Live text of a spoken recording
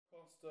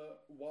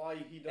why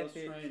he does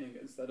Epic. training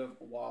instead of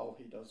while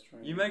he does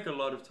training. You make a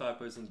lot of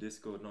typos in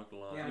Discord, not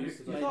gonna lie. Yeah, You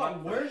because you I thought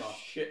like worse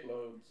Minecraft.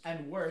 shitloads.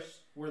 And worse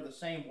were the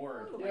same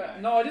word. Yeah,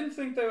 no, I didn't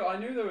think they were, I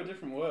knew there were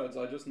different words,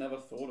 I just never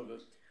thought of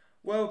it.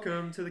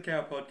 Welcome to the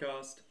Cow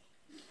Podcast.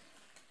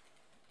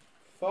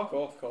 Fuck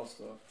off,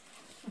 Costa.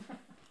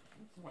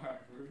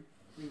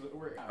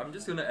 I'm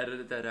just gonna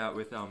edit that out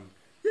with Yeah,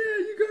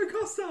 you go,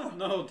 Costa.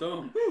 No,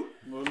 don't.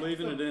 We're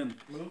leaving it in.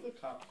 Move the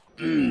cup.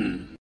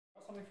 Something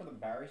for the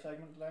Barry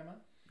segment today, man?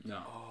 No.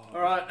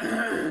 Alright,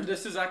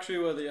 this is actually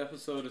where the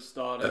episode is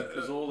starting,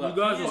 because all that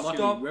You guys are Stop lucky.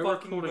 fucking We're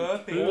recording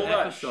burping. two all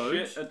that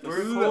episodes. shit at the We're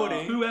start.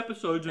 recording. 2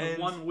 episodes in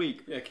And- 1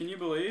 week. Yeah, can you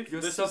believe?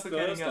 You're this is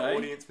suffocating our Thursday.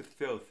 audience with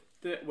filth.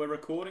 We're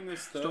recording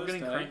this Stop Thursday.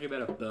 getting cranky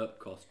about a burp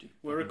costume.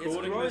 We're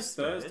recording gross, this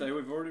man. Thursday.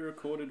 We've already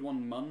recorded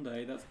one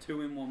Monday. That's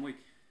 2 in 1 week.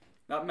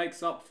 That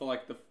makes up for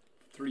like the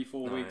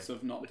 3-4 No, weeks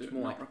of not it's doing.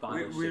 more not like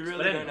recording. 5 or We 6. really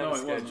But don't anyway, have a No, it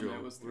wasn't. schedule.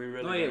 It was- We really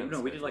No, don't yeah, have a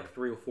no, we did schedule. like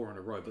 3 or 4 in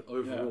a row, but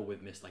overall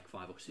we've missed like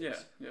 5 or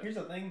 6. Yeah. Here's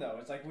the thing, though.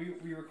 It's like we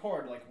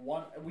record like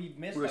one. We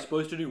missed. We were like,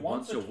 supposed to do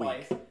once once or a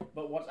week. twice,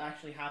 but what's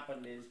actually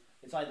happened is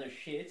it's either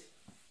shit.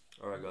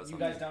 Alright, guys. You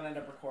guys don't end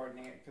up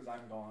recording it because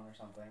I'm gone or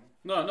something.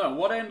 No.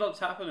 What ends up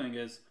happening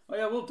is, oh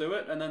yeah, we'll do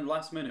it, and then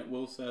last minute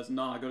Will says,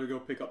 nah, I gotta go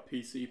pick up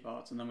PC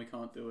parts, and then we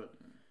can't do it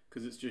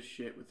because it's just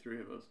shit with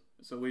 3 of us.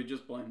 So we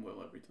just blame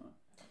Will every time.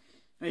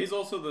 And he's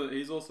also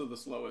the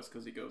slowest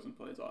because he goes and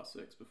plays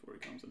R6 before he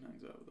comes and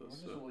hangs out with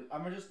us. So.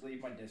 I'm gonna just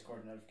leave my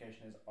Discord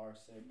notification as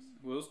R6.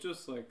 Will's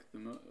just like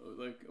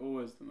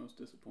always the most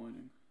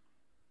disappointing.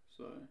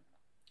 So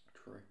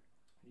True.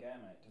 Yeah,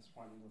 mate.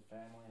 Disappointed with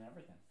family and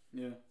everything.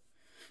 yeah.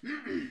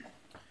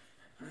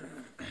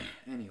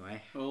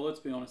 Anyway. Well, let's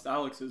be honest.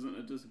 Alex isn't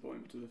a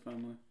disappointment to the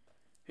family.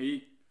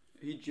 He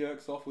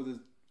jerks off with his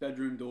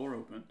bedroom door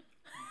open.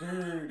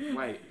 Dude.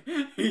 Wait.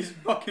 He's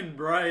fucking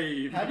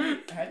brave. How do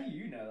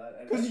you know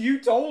that? Because you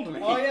told me.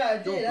 Oh yeah,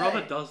 I did. Your brother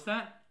eh? does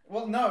that?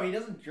 Well, no, he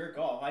doesn't jerk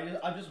off.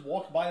 I just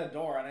walked by the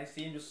door and I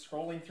see him just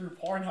scrolling through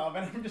Pornhub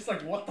and I'm just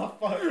like, what the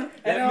fuck?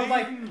 And I was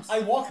like, I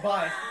walk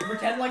by,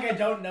 pretend like I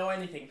don't know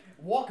anything,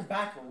 walk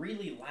back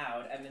really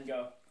loud, and then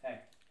go, hey,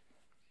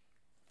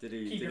 Did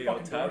keep he your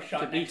got fucking door tagged? To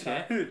shut be next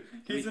fair, time. Dude,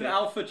 he's an fair.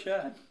 alpha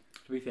Chad.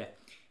 to be fair,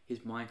 his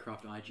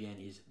Minecraft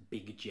IGN is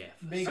Big Jeff.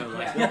 Big so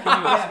like, Jeff. what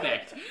can you Yeah.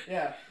 expect?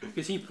 Yeah.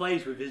 Because he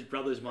plays with his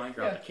brother's Minecraft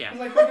Yeah. account. He's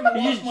like,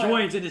 fucking He lost just my-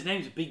 joins and his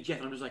name's Big Jeff,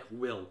 and I'm just like,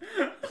 Will,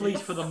 please,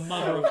 for the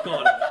mother of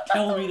God,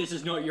 tell me this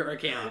is not your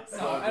account.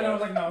 No, and I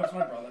was like, no, it's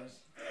my brother's.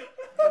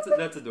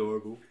 That's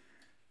adorable.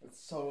 It's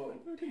so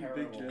Big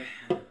terrible.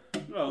 Jeff.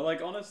 No,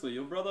 like honestly,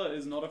 your brother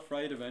is not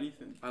afraid of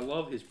anything. I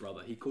love his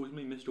brother. He calls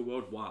me Mr.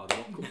 Worldwide.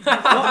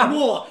 What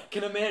more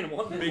can a man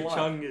want in Big life?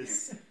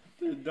 chungus.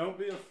 Dude, don't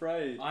be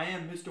afraid. I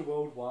am Mr.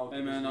 Worldwide.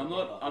 Hey man, I'm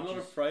not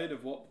afraid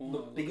of what porn. The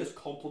I look biggest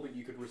compliment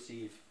you could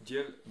receive. Do you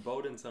have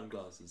Bolden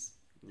sunglasses?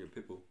 You're a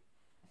pitbull.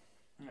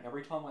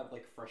 Every time I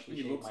like freshly at.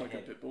 He shave looks my like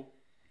head. a pitbull.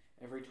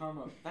 Every time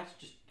that's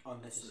just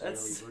unnecessarily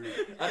That's-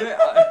 rude.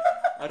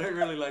 I don't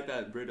really like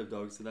that breed of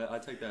dog, so I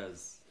take that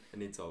as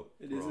an insult.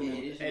 It is Raw. an-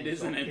 It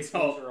is an Pitbulls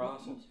insult. are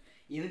assholes.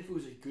 Even if it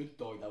was a good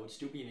dog, that would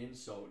still be an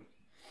insult.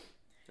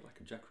 You're like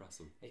a Jack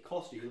Russell. Hey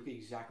Costa, you look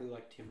exactly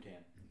like Tim Tam.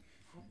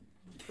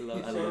 I love,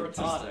 It's I so love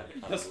retarded.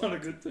 Tim Tam. That's not a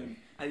good thing.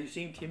 Have you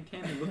seen Tim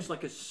Tam? He looks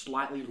like a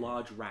slightly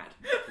large rat.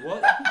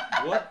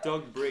 What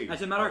dog breed?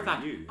 As a matter of are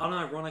fact, you?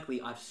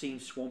 unironically, I've seen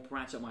swamp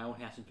rats at my old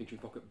house in Victory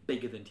Pocket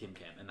bigger than Tim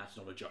Tam, and that's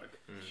not a joke.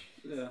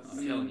 Yeah,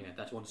 I'm telling you,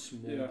 that's one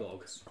small Yeah.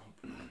 dog.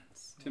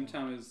 Tim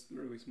Tam is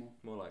really small.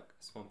 More like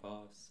swamp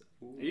ass.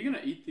 Ooh. Are you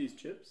gonna eat these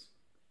chips?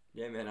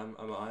 Yeah, man, I'm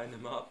eyeing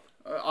them up.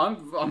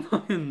 I'm I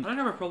don't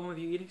have a problem with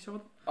you eating some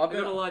of them. I've I've got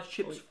a been large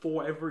chips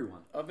for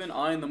everyone.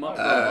 eyeing them up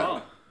for a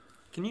while.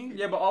 Can you?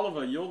 Yeah, but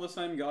Oliver, you're the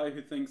same guy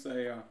who thinks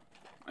a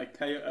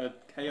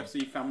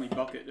KFC family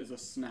bucket is a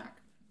snack.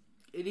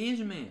 It is,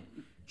 man.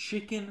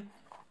 Chicken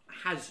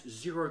has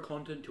zero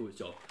content to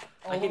itself.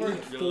 I Oliver, can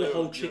eat you're 4 literally-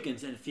 whole you're-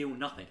 chickens and feel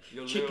nothing.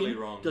 You're literally Chicken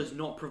wrong. does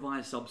not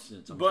provide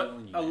substance. I'm But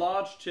telling you. a man.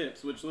 large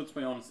chips, which let's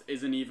be honest,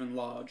 isn't even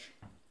large.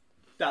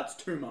 That's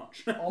too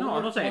much. No,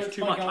 I'm not saying it's floats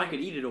too my much. I gun. could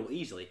eat it all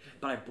easily,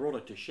 but I brought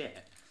it to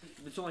share.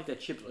 It's not like the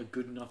chips are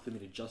good enough for me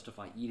to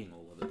justify eating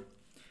all of it.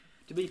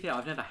 To be fair,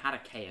 I've never had a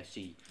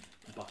KFC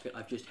bucket.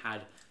 I've just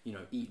had,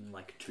 eaten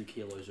like 2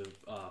 kilos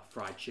of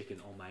fried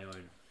chicken on my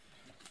own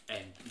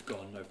and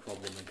gone no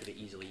problem and could have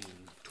easily eaten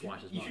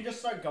twice as You much. should just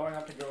start going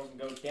up to girls and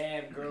go,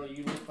 damn, girl,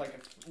 you look like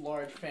a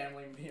large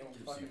family meal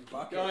fucking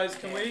bucket. Guys,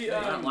 can we,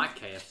 I don't um, like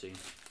KFC.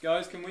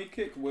 Guys, can we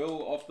kick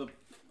Will off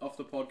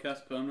the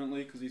podcast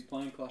permanently because he's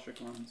playing Clash of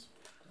Clans?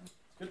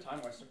 Good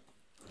time waster.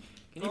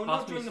 Can you No, pass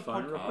not me during his the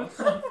phone real quick?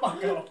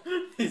 Fuck off.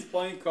 He's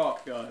playing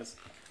cock, guys.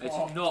 It's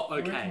Oh, not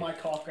Rip okay. my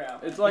cock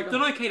out. It's man. like It's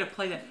not okay to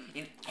play that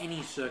in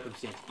any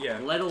circumstance. Yeah.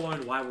 Let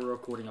alone while we're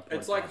recording a podcast.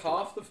 it's like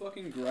half the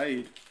fucking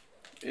grade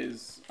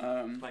is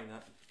Playing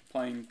that.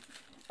 playing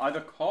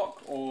either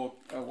cock or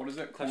what is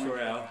it? Clash Coin-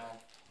 Royale.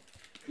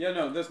 Yeah,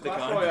 no, there's The Clash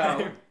card Royale,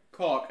 game.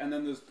 cock, and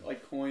then there's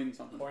like coin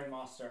something. Coin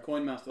master.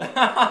 Coin Master.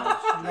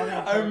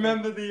 I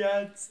remember the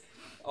ads.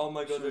 Oh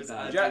my god, So those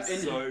bad. ads Jack- are in-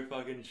 so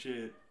fucking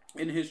shit.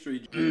 In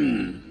history,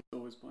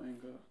 always was playing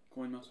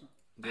Coin Master.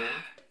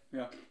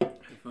 Yeah.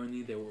 If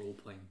only they were all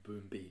playing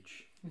Boom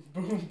Beach.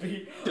 Boom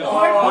beat. Oh,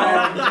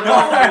 Why?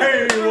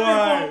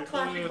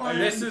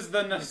 And this is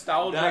the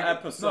nostalgia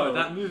episode. No,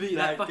 that movie,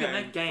 that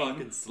game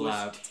fucking was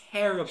slapped.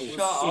 terrible. Shut It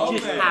up,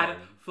 just man. had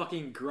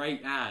fucking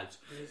great ads.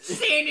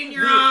 Sand in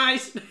your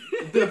eyes.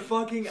 The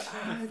fucking I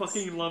ads.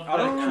 fucking love I that.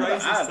 don't remember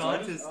Crazy the ads,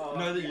 scientists. Oh,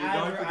 No, that the you ads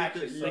don't were forget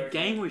actually that. so The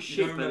game was You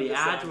shit, don't but the remember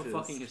ads were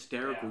scientists. fucking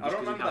hysterical. Yeah. I don't just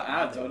 'cause remember of the how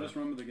bad ads, they I were. just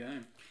remember the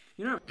game.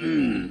 You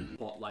know,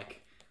 what,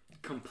 like,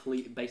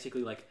 complete,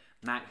 basically, like,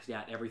 maxed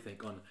out everything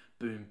on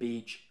Boom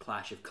Beach,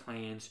 Clash of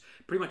Clans,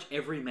 pretty much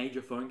every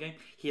major phone game.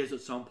 He has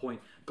at some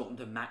point gotten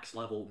to max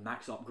level,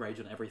 max upgrades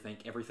on everything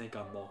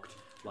unlocked.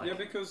 Like, Yeah,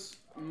 because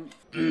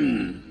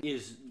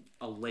is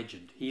a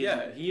legend. He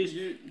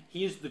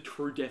is the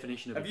true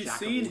definition of have a you jack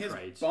seen of all his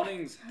trades.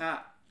 Bunnings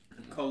hat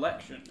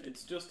collection?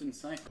 It's just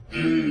insane.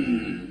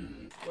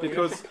 Well,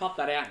 you have to cut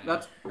that out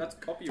now. That's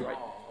copyright.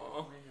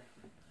 Aw.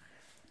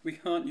 We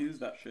can't use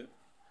that shit.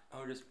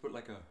 I'll just put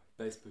like a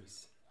bass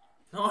boost.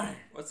 No.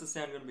 What's the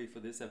sound gonna be for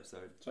this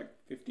episode? It's like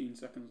 15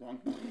 seconds long.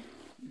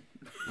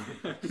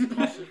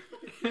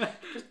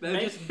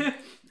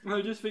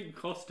 I just think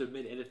Costa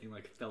mid editing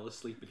like fell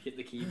asleep and hit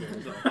the keyboard. It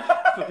was like,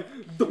 fucking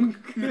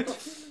dunk.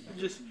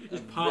 just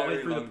partway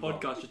Very through the long bar.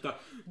 podcast, just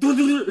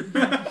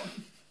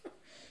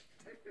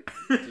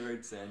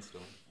Direct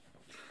sandstorm.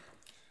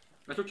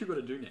 That's what you got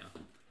to do now.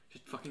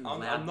 Just fucking I'm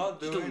loud. not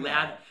just doing a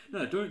loud. that.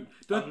 No, don't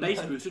I'm bass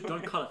not boost it.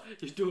 Don't cut it.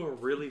 Just do a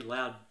really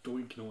loud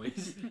doink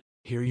noise.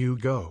 Here you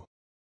go.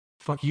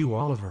 Fuck you,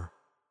 Oliver.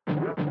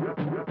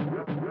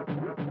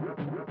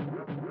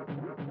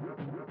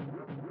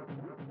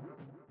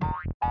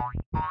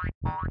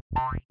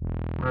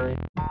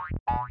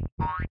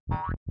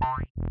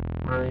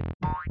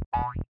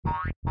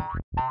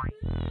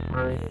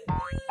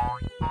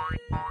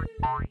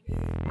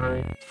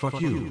 Fuck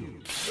you.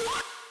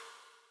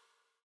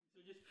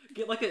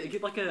 Get like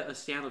a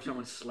sound of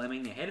someone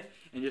slamming their head,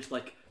 and just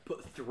like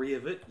put 3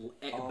 of it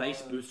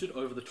bass boosted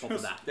over the top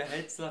of that. The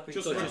head slapping.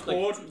 Just So sound.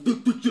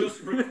 record,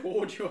 just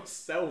record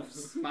yourself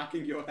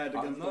smacking your head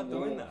I'm against not the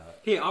wall. doing that.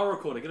 Here, I'll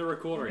record it. Get a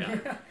recorder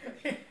out.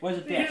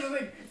 Where's the Here's desk? the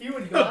thing, you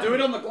would No, do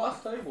it on the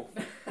glass table.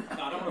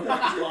 I don't want to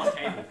watch this last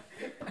table.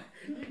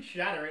 You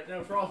shatter it,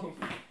 no problem.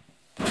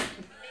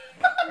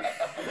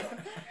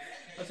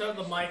 Let's hope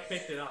the mic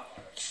picked it up.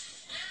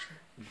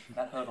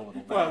 That hurt a little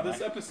bit. Wow,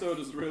 this episode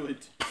is really.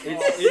 It's-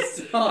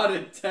 It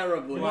started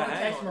terribly. You Wow. want to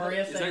text hang on.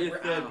 Maria Is that saying your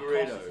we're third at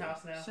burrito? Costa's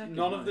house now? Second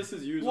None of one. this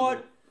is usable.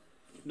 What?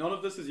 None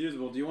of this is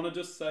usable. Do you want to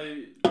just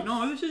say?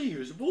 No, this is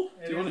usable.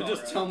 Do you want to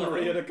just tell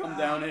Maria to come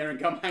down here and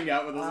come hang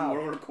out with us, and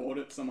we'll record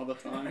it some other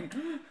time?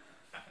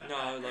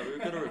 No, like we're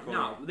gonna record.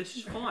 No, this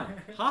is fine.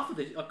 Half of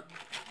this,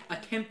 a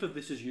tenth of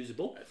this is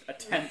usable. A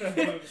tenth.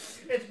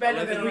 It's better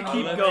I'll than we let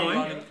keep the going.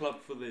 running club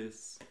for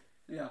this.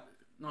 Yeah.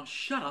 No,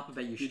 shut up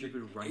about your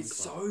stupid rain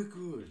It's club. so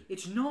good.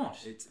 It's not.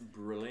 It's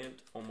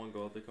brilliant. Oh my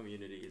god, the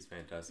community is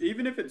fantastic.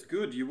 Even if it's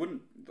good, you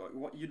wouldn't. Like,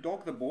 what you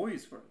dog the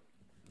boys for it.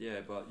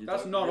 Yeah, but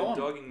That's not you're on.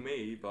 dogging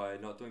me by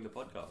not doing the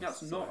podcast. That's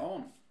so not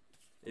on.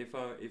 If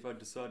I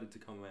decided to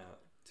come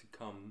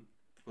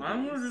for I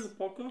want to do this, the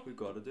podcast. we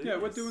gotta do. Yeah,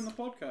 we're this. doing the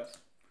podcast.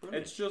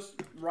 Brilliant. It's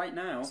just right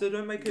now. So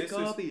don't make it This is-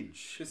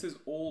 garbage. This is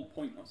all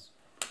pointless.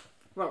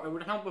 Well, it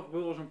would help if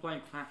Will wasn't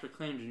playing Clash of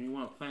Clans and you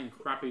weren't playing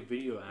crappy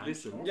video ads.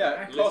 Listen, Yeah,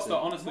 Actually, Costa.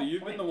 listen. Honestly,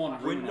 you've been the one.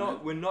 we're ruining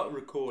it. not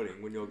recording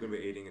when you're gonna be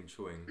eating and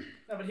chewing.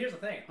 No, but here's the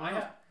thing.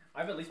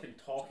 I've at least been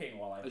talking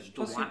while I've It's been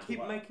Plus, Plus, you you doing keep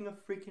well. making a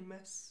freaking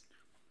mess.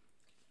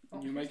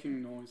 You're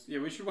making noise. Yeah,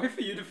 we should wait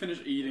for you to finish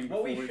eating.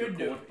 What we before should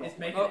do record is properly.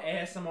 make an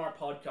ASMR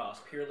podcast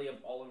purely of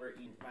Oliver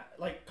eating,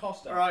 like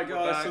Costa. All right, We're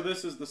guys. back. So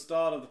this is the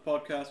start of the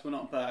podcast. We're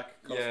not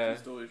back. Costa's Yeah.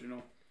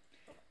 delusional.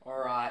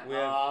 Alright, We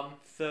have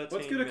 13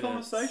 Let's get a minutes.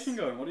 conversation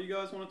going. What do you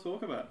guys want to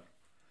talk about?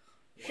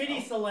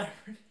 shitty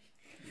celebrity.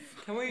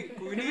 Can we To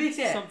be need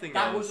fair, something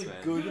that else, was a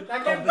man. good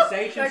That gave-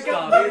 conversation that gave-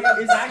 starter.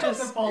 It's back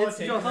to politics.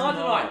 You can't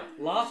deny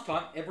it. Last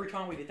time, every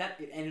time we did that,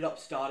 it ended up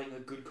starting a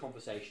good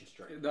conversation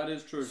stream. That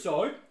is true.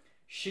 So,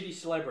 shitty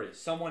celebrity.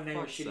 Someone name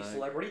Fuck's a shitty sake.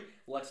 celebrity.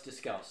 Let's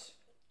discuss.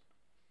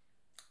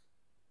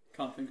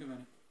 Can't think of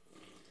any.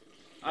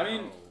 I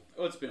mean,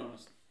 let's be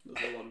honest.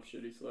 There's a lot of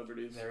shitty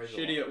celebrities. There is a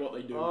Shitty at what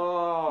they do.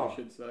 Oh, I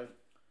should say.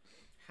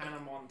 Hannah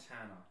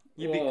Montana.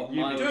 you be, Oh,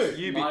 you Miley- be, Dude,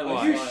 you be Miley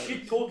Are you Cyrus.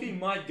 shit talking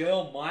my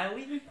girl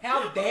Miley?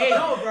 How dare you?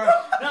 No, bro.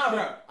 No,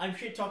 bro. I'm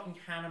shit talking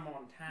Hannah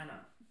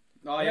Montana.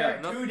 Oh They're yeah,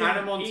 two not- different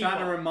Hannah Montana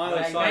people. and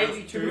Miley They Cyrus. may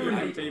be Two two different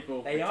people.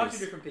 people. They are It two is.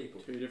 different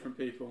people. Two different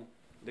people.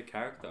 the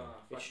character.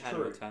 It's Hannah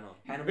true. Montana.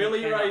 Hannah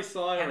Billy Montana, Ray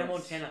Cyrus. Hannah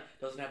Montana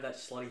doesn't have that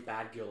slutty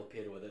bad girl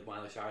appear to her that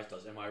Miley Cyrus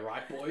does. Am I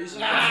right, boys?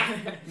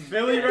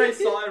 Billy Ray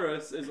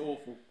Cyrus is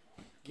awful.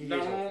 He is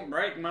Don't awful.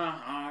 break my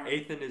heart.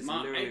 Ethan is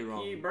my literally achy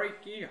wrong.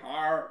 breaky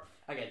heart.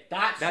 Okay,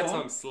 that That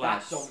song song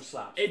slaps. That song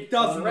slaps. It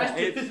does The rest not.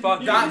 It of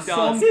fucking That does.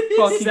 song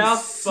fucking South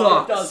sucks.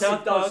 Park. It does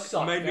South Park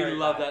suck made me very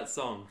love bad. that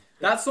song.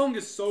 That song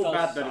is so Does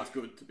bad that suck. it's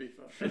good. To be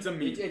fair, it's a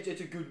meme.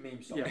 It's a good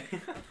meme song. Yeah.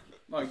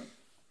 Like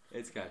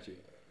It's catchy.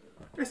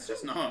 it's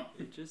just not.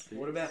 It just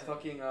What is. about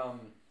fucking what's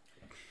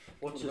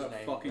What his about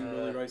name? fucking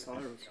Billy Ray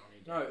Cyrus?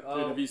 No,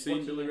 Dude, have you seen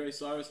what's his Billy name? Ray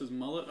Cyrus's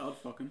mullet? I'd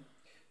fuck him.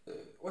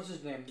 What's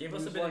his name? Give He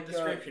us a was bit of like,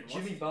 description. What's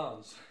Jimmy his-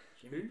 Barnes.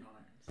 Jimmy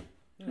Barnes.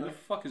 You Who know, the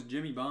fuck is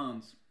Jimmy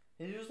Barnes?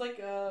 he was like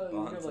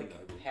Barnes and like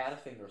Noble.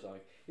 Powderfinger or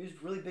something. He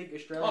was really big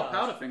Australian. Oh,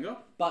 artist. Powderfinger.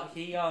 But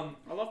he I love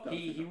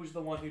Powderfinger. he was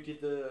the one who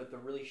did the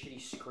really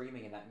shitty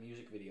screaming in that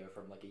music video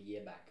from like a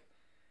year back.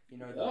 You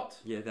know What?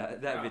 Yeah,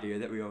 that video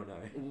that we all know.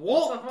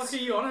 What? What the fuck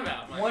are you on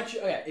about, that. man? Once you,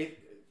 okay,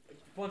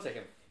 one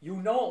second. You'll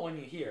know it when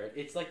you hear it.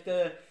 It's like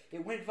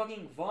it went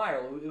fucking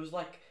viral. It was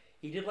like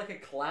he did like a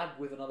collab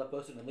with another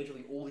person, and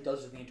literally all he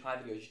does in the entire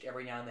video is just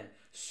every now and then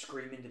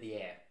scream into the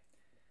air.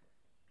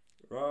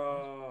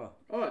 Raw.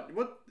 Oh,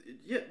 what?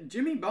 Yeah,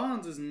 Jimmy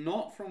Barnes is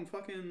not from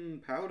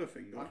fucking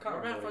Powderfinger. I can't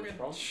remember where he's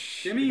from.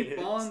 Jimmy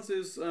Barnes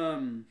is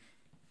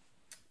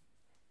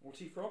What's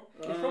he from?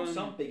 He's from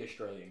some big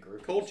Australian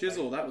group. Cold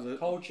Chisel. That was it.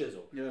 Cold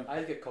Chisel. Yeah. I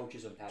had to get Cold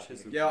Chisel and Powderfinger.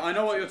 Chisel. Yeah, I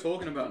know what you're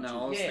talking about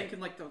now. I was Yeah. thinking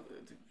like the.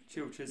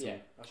 Chill chisel. Yeah,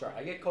 that's right.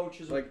 I get Cold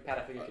Chisel Like, and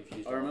Powderfinger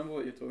confused. I remember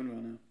what you're talking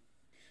about now.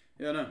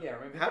 Yeah, no. Yeah,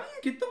 remember? How do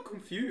you get them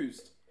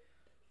confused?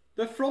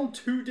 They're from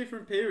two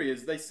different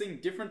periods. They sing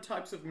different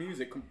types of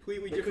music,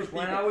 completely Because different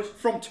when people I was-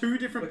 from two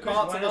different Because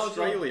parts when of I was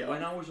Australia.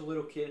 when I was a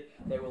little kid,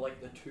 they were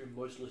like the two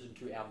most listened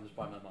to albums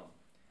by my mum.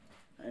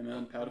 Hey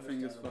man,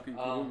 Powderfinger's fucking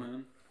cool, Um,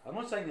 man. I'm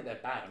not saying that they're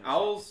bad. I'm just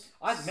Owl's. saying-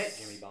 I've met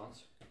Jimmy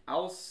Barnes.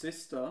 Owl's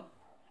sister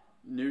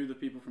knew the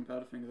people from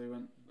Powderfinger. They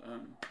went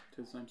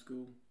to the same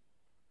school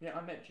Yeah,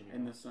 I met Jimmy in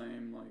the Barnes.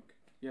 same like.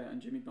 Yeah,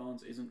 and Jimmy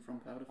Barnes isn't from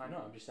Powderfinger. I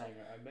know. I'm just saying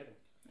I met him.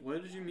 Where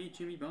did you meet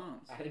Jimmy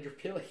Barnes? I had a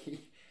Rapilli.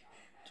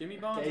 Jimmy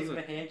Barnes Gave is him a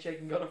a handshake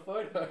and got a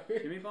photo.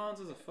 Jimmy Barnes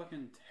is a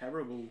fucking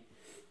terrible.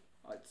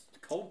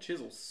 Cold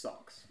Chisel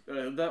sucks.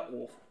 They're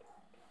awful.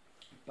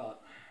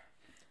 But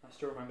I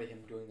still remember him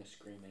doing the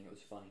screaming. It was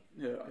funny.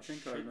 Yeah, I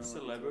think I Shit know. what you're talking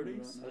celebrities?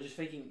 about I now. was just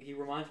thinking he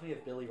reminds me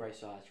of Billy Ray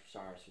Cyrus for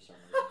some reason.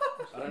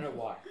 I don't know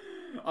why.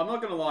 I'm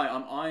not gonna lie.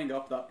 I'm eyeing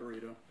up that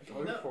burrito.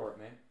 Go No. for it,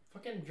 man.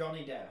 Fucking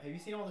Johnny Depp. Have you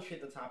seen all the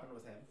shit that's happened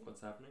with him?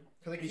 What's happening?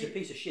 'Cause, like, He's a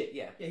piece of shit.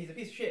 Yeah. yeah, he's a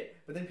piece of shit.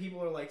 But then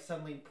people are like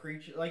suddenly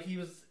preaching. Like he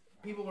was.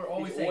 People were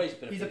always He's saying always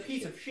been a he's a piece of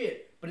piece shit. of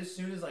shit. But as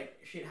soon as like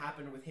shit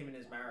happened with him and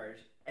his marriage,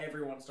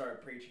 everyone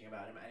started preaching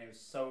about him, and it was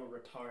so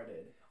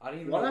retarded. I don't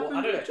even What know. happened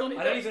I don't, with Johnny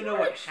I don't Depp's even know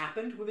what marriage?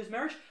 happened with his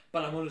marriage,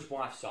 but I'm on his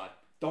wife's side.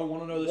 Don't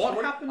want to know the What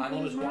story. happened I'm with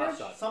on his his wife's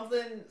marriage?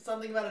 side.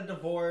 Something about a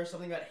divorce.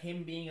 Something about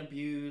him being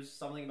abused.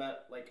 Something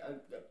about like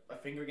a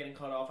finger getting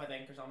cut off. I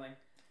think or something.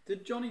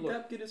 Did Johnny Look,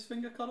 Depp get his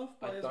finger cut off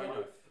by I his don't wife?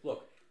 know.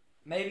 Look,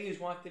 maybe his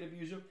wife did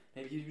abuse him.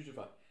 Maybe he abused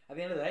her. At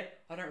the end of the day,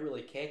 I don't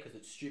really care because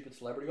it's stupid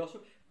celebrity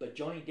gossip. But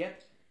Johnny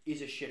Depp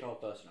is a shithole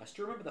person. I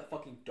still remember the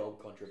fucking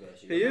dog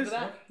controversy. He Remember is.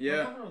 that? What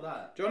Yeah. happened with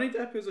that? Johnny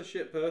Depp is a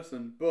shit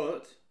person,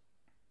 but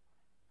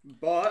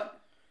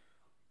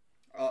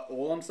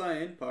all I'm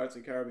saying, Pirates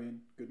of the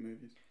Caribbean, good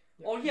movies.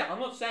 Oh yeah, I'm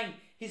not saying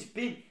he's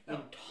been in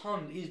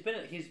he's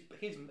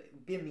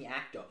been the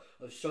actor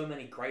of so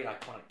many great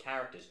iconic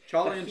characters.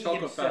 Charlie But and he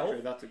Chocolate himself-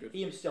 Factory, that's a good,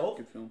 He himself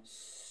good film.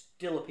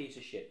 still a piece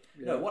of shit.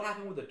 Yeah. No, what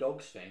happened with the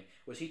dogs thing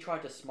was he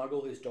tried to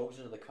smuggle his dogs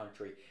into the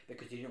country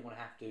because he didn't want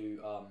to have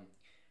to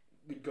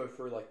go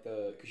through like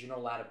because you're not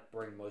allowed to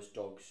bring most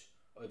dogs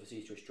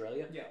overseas to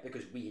Australia Yeah.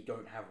 because we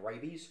don't have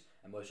rabies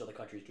and most other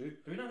countries do.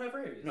 Do we not have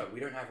rabies? No, we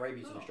don't have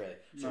rabies in Oh. Australia,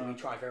 so No. we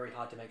try very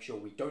hard to make sure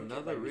we don't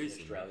Another get rabies reason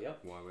in Australia.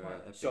 why we're Right.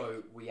 epic.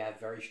 So we have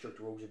very strict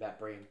rules about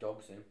bringing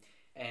dogs in,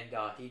 and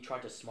he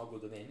tried to smuggle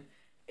them in.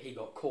 He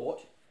got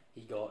caught.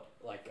 He got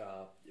like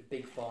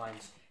big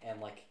fines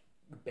and like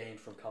banned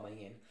from coming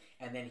in.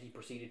 And then he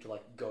proceeded to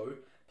like go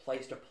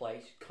place to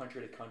place,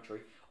 country to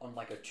country on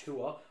like a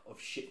tour of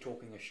shit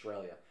talking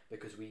Australia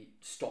because we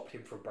stopped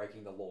him from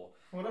breaking the law.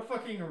 What a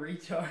fucking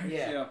retard.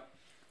 Yeah.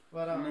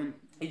 But I mean,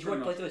 He just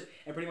pretty went place much. to place,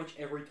 and pretty much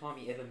every time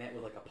he ever met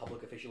with like a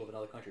public official of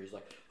another country, he's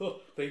like,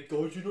 "Oh, thank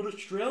God you're not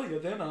Australia,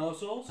 them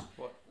assholes."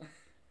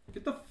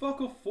 Get the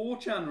fuck off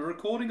 4chan. We're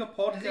recording a Is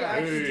he podcast.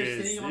 actually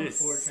just sitting on the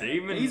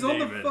 4chan? He's on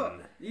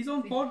the He's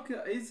on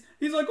podcast.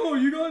 He's like, oh,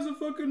 you guys are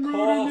fucking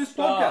ruining this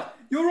podcast. Costa.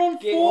 You're on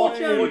Get off 4chan.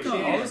 4chan. cunt. I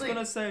was Honestly-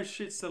 gonna say a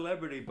shit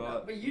celebrity,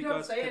 but But you don't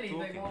guys say kept anything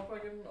talking. on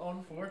fucking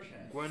on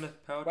 4chan. Gwyneth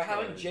Paltrow. We're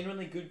having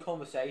genuinely good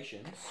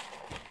conversations.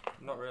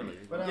 Not really.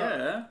 But,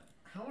 Yeah.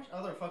 How much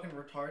other fucking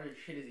retarded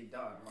shit has he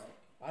done? Like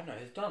I don't know.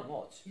 He's done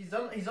lots. he's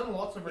done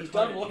lots of retarded He's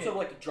done lots shit. of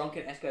like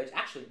drunken escapades.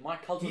 Actually, my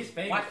cousins, He's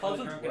famous my for the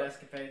cousins, drunken worked,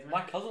 escapades, man.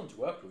 my cousins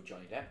worked with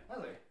Johnny Depp.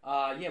 Has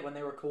he? Yeah, when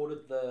they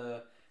recorded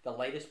the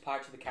latest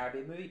Pirates of the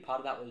Caribbean movie, part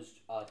of that was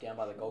down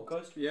by the Gold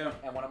Coast. Yeah.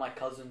 And one of my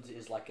cousins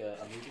is like a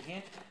movie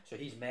hand, so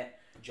he's met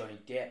Johnny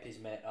Depp. He's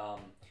met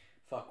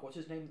what's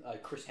his name?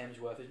 Chris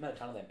Hemsworth. He's met a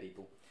ton of them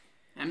people.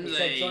 He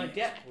said Johnny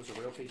Depp was a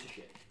real piece of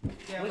shit.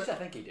 Yeah, At least but I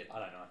think he did. I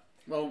don't know.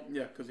 Well,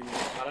 yeah, because he.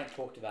 I don't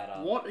talk to that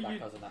What are that you-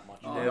 cousin that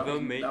much. Oh, Never that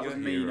was, meet that was your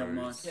mean of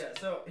heroes. mine. yeah.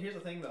 So here's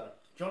the thing, though.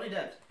 Johnny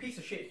Depp's a piece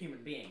of shit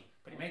human being,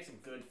 but he makes some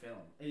good film.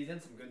 He's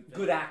in some good.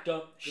 Good film.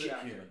 actor, shit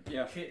actor. human.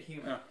 Yeah. Shit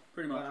human. Yeah,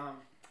 pretty much. But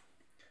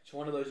It's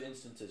one of those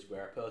instances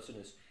where a person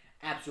is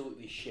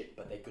absolutely shit,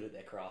 but they're good at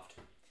their craft,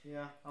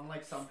 yeah.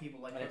 Unlike some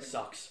people like and it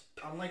sucks.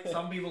 unlike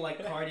some people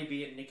like Cardi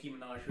B and Nicki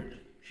Minaj who are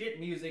just shit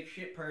music,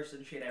 shit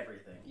person, shit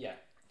everything. Yeah.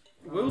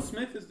 Will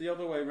Smith is the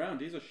other way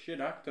around. He's a shit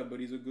actor, but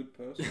he's a good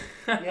person.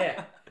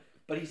 Yeah.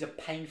 But he's a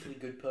painfully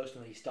good person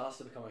and he starts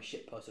to become a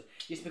shit person.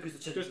 Just because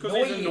it's Just because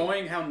annoying. he's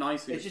annoying how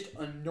nice he It's is. just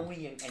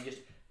annoying and just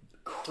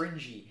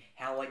cringy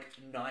how like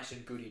nice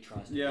and good he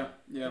tries to Yeah,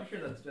 be. yeah. I'm sure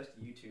that's just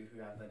you two who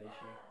have that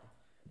issue.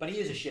 But he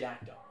is a shit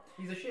actor.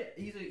 He's a shit.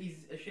 He's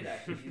a shit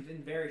actor. He's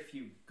in very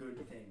few good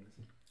things.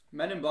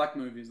 Men in Black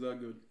movies, they're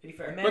good. To be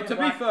fair, Men But in to be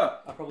Black fair, are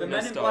the probably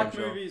Men in Black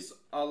nostalgia. movies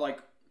are like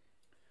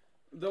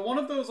they're one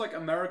of those like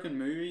American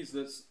movies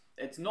that's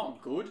it's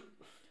not good,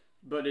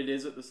 but it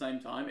is at the same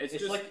time. It's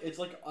just it's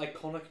like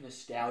iconic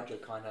nostalgia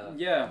kind of.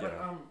 yeah. but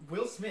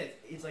Will Smith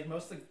is like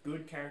most of the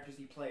good characters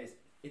he plays.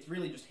 It's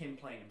really just him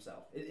playing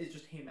himself. It's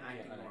just him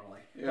acting I know. normally.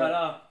 Yeah.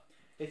 But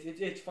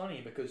it's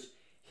funny because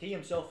he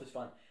himself is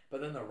fun,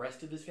 but then the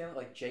rest of his family,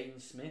 like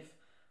Jaden Smith,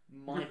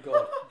 my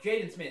god,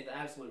 Jaden Smith,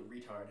 absolute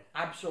retard.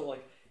 absolutely,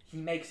 like he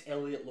makes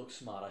Elliot look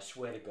smart. I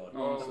swear to God,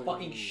 Oh. the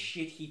fucking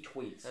shit he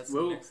tweets. That's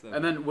Will next level.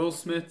 and then Will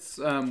Smith's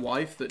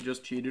wife that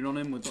just cheated on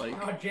him with like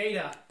Oh,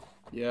 Jada.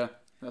 yeah,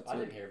 that's I it.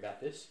 didn't hear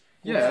about this.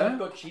 Yeah. Will Smith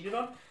got cheated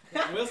on.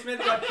 Will Smith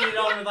got cheated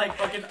on with like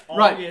fucking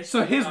Right, August.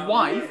 so his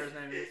wife- whatever his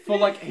name is. For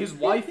like his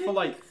wife for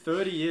like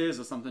 30 years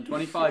or something,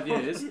 25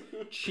 years,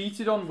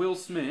 cheated on Will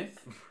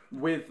Smith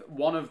with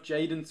one of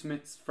Jaden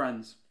Smith's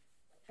friends.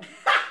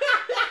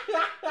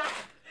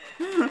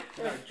 No,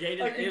 I Jaden.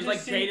 can It was like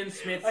just see- Jaden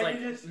Smith's I like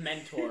can just-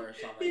 mentor or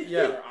something.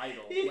 Yeah. Or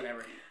idol,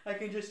 whatever. I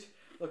can just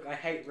look. I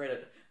hate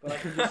Reddit, but I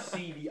can just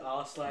see the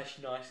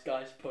r/nice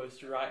guys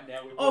poster right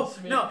now with Will Oh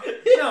Smith. no,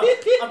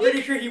 I'm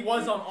pretty sure he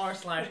was on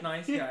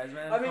r/nice guys,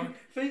 man. I mean,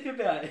 think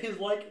about it.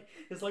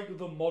 It's like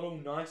the model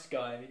nice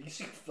guy, and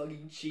he's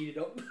fucking cheated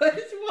on by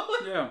his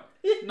wife. Yeah.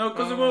 No,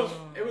 because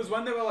it was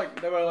when they were like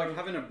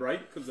having a break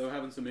because they were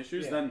having some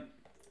issues. Yeah. Then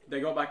they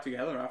got back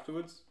together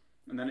afterwards,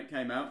 and then it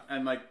came out,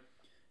 and like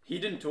he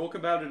didn't talk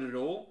about it at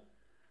all.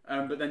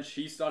 But then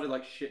she started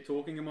like shit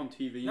talking him on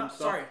TV no, and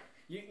stuff. sorry,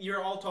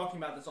 you're all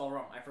talking about this all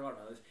wrong. I forgot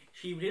about this.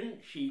 She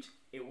didn't cheat.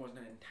 It was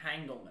an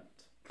entanglement.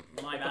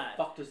 My What bad. the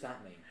fuck does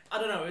that mean? I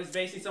don't know. It was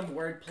basically some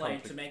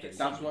wordplay to make it seem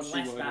That's what she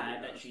less worded bad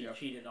it that as, she yeah.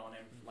 cheated on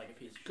him like a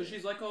piece of shit. Because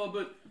she's like, oh,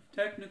 but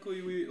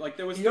technically we like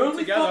they were He still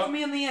only together. fucked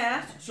me in the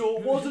ass, so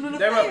it wasn't an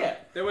They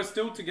affair. were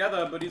still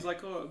together, but he's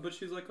like, oh, but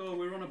she's like, oh,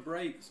 we're on a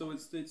break, so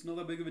it's not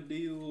that big of a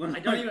deal.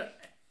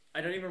 I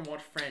don't even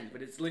watch Friends,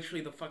 but it's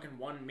literally the fucking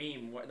one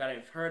meme that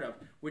I've heard of,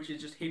 which is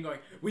just him going,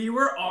 "We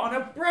were on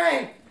a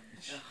break."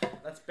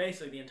 That's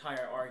basically the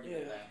entire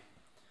argument. Yeah.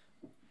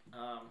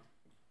 There.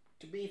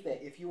 To be fair,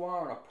 if you are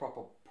on a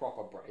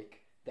proper break,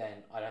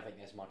 then I don't think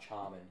there's much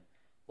harm in,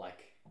 like,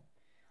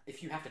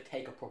 if you have to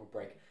take a proper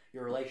break,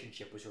 your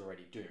relationship was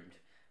already doomed.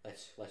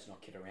 Let's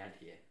not kid around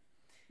here.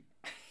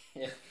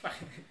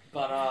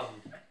 But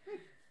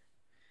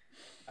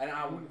and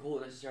I wouldn't call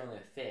it necessarily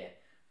an affair,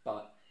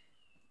 but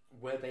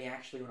were they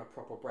actually on a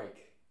proper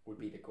break would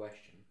be the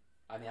question.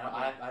 I mean,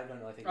 I don't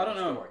know anything I about don't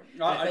the know. story.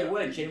 But if they were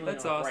Let's genuinely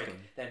on a ask break, them.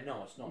 then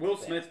no, it's not. Will an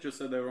affair. Smith just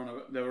said they were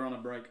on a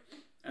break,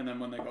 and then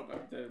when they got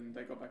back,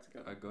 they got back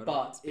together. I got But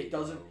on it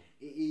doesn't. speakerphone.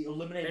 It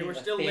eliminated They were the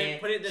still affair.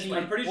 put it this She- way.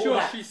 I'm pretty all sure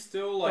that- she's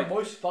still like. The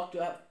most fucked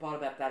up part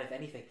about that, if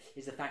anything,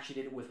 is the fact she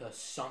did it with her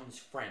son's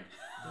friend.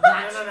 No,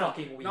 That's no, no.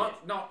 fucking weird.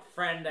 Not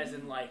friend as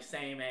in like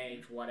same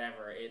age,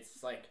 whatever.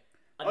 It's like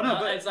Oh, no,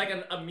 but- it's like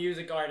a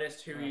music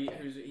artist who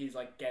Okay. he's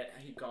like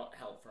he got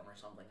help from or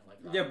something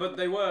like that. Yeah, but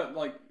they were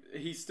like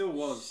he still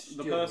was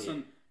Still the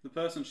person. The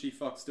person she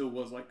fucked still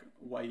was like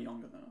way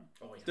younger than her.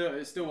 Oh, yeah. Still,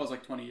 it still was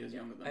like 20 years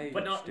younger than her. Age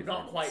But not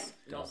difference quite does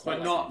not But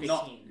quite not- like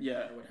not- 15 yeah,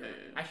 or whatever. yeah.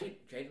 Actually,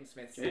 Jaden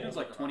Smith's Jaden's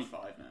like older than us.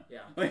 25 now.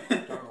 Yeah.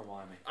 Don't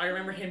remind me. I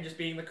remember him just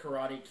being the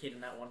Karate Kid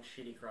in that one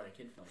shitty Karate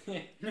Kid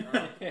film.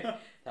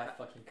 That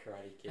fucking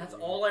Karate Kid. That's yeah.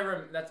 all I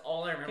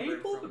remember. Can you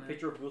pull up a from that.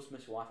 picture of Will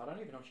Smith's wife? I don't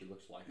even know what she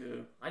looks like.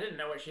 Yeah. I didn't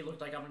know what she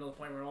looked like up until the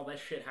point where all that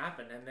shit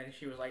happened, and then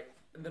she was like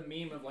the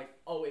meme of like,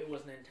 oh, it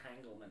was an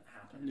entanglement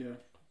happened. Yeah.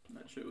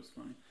 That shit was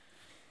funny.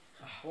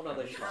 What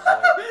other shit?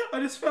 I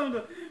just found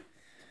a.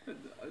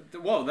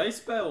 Well, they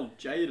spelled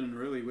Jaden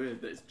really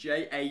weird. It's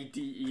Jaden.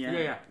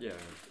 Yeah.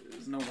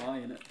 There's no Y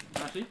in it.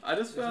 Actually, I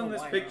just There's found no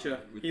this Y in picture.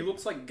 it. He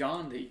looks like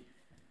Gandhi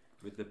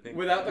With the pink.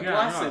 without the Yeah,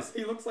 glasses.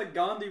 He looks like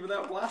Gandhi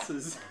without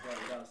glasses. Yeah,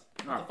 he does.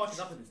 What Alright. the fuck is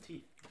up with his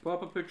teeth? Pull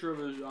up a picture of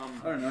his I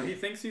don't know. He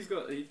thinks he's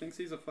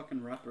a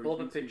fucking rapper. Pull up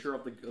He a thinks picture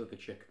of the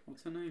chick. he's-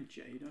 What's her name?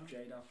 Jada.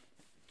 Jada.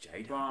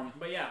 Jade.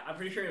 But yeah, I'm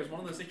pretty sure it was one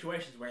of those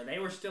situations where they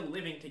were still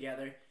living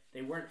together.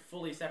 They weren't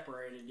fully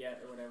separated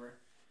yet, or whatever.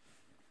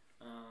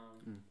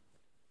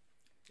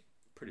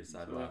 Pretty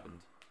sad So- what happened.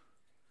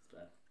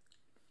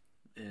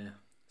 Yeah.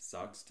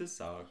 Sucks to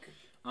suck.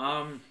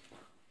 Alright,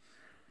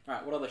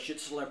 what other shit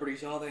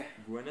celebrities are there?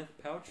 Gwyneth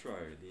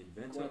Paltrow, the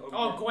inventor of.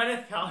 Oh,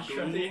 Gwyneth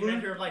Paltrow, the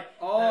inventor of like.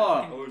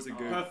 Oh, Oh, it's a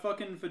good. her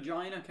fucking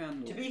vagina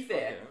candle. To be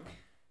fair, Okay.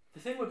 the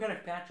thing with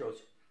Gwyneth Paltrow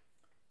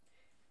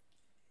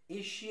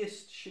is she a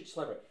shit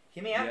celebrity?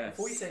 Hear me out Yes.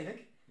 before you say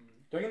anything.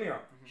 Don't get me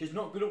wrong. She's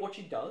not good at what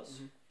she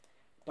does,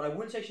 but I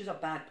wouldn't say she's a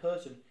bad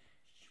person.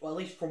 Well, at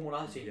least from what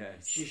I've seen,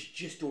 Yes. she's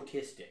just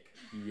autistic.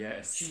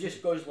 Yes. She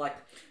just goes like,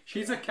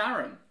 She's a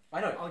Karen. I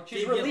know. I'll She's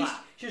give you released.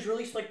 that. She's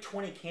released like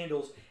 20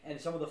 candles, and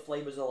some of the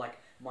flavors are like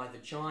my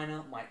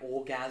vagina, my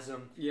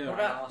orgasm, Yeah. my What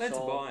about- Let's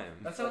arsehole. buy him.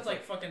 That sounds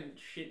like fucking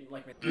shit.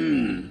 Like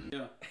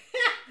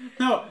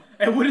No,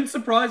 it wouldn't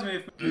surprise me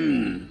if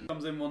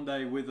comes in one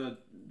day with a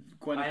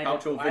Gwyneth I have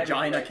Paltrow I have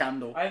vagina great-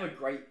 candle. I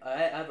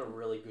have a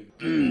really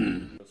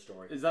good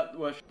story. Is that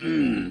where she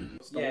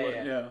stole Yeah,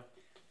 it? yeah.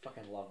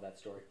 Fucking love that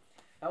story.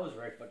 That was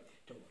very fun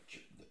to watch.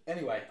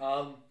 Anyway,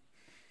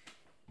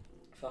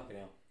 fucking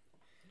hell.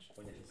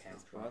 Gwyneth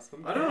Paltrow.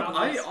 Awesome. I don't know.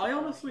 I Paltrow's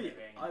honestly,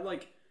 fucking I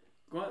like.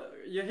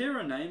 You hear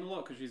her name a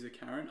lot because she's a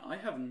Karen. I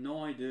have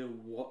no idea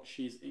what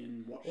she's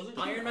in. What Wasn't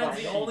she- she Iron Man's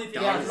the what only she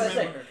thing Yeah, I I was does. about to say,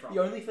 remember her from.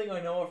 the only thing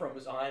I know her from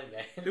is Iron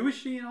Man. Who is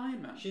she in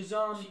Iron Man? She's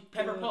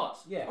Pepper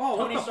Potts. Yeah. Oh,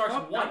 Tony what the Stark's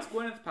fuck? wife. That's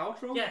Gwyneth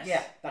Paltrow. Yes.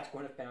 Yeah, that's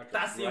Gwyneth Paltrow.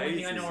 That's the only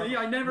thing I know her See,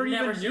 from. I never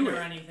Never even seen knew her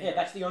or it. anything. Yeah,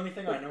 that's the only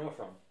thing I know her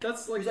from.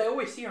 That's like. Because I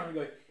always see her and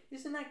I go,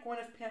 isn't that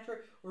Gwyneth Paltrow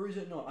or is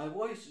it not?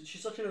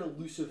 She's such an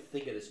elusive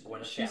figure, this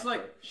Gwyneth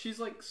Paltrow. She's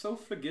like so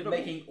forgettable.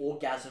 Making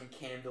orgasm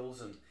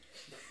candles and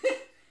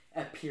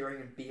appearing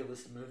in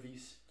B-list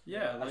movies.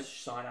 Yeah, as like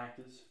side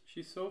actors.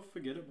 she's so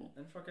forgettable.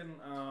 Then fucking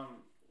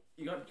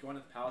you got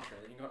Gwyneth Paltrow.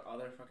 Then you got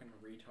other fucking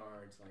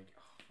retards like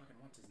fucking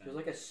what's his She's name?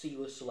 like a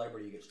C-list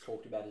celebrity who gets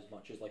talked about as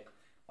much as like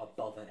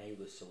above an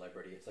A-list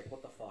celebrity. It's like,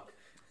 what the fuck?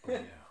 Oh, yeah.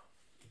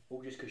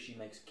 All just because she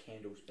makes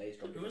candles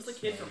based on. Who was the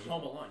kid from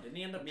Home Alone? Didn't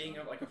he end up being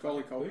like a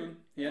Macaulay fucking... Culkin.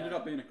 He ended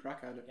up being a crack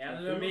addict. Yeah,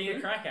 ended up being a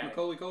crack addict.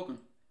 Macaulay Culkin,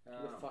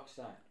 Who the fuck's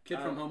that? kid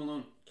from Home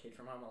Alone. Kid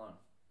from Home Alone.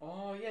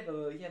 Oh yeah,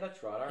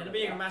 that's right. I Ended up remember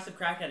being a that. massive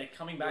crack addict,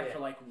 coming back Yeah. for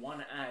like one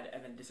ad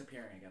and then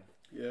disappearing again.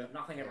 Yeah,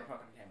 Nothing ever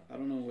fucking came I of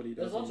it. don't know what he does.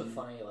 There's lots of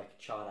anymore. funny like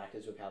child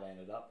actors with how they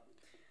ended up.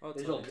 Oh,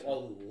 it's There's funny a too.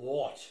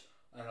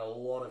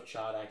 lot of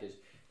child actors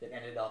that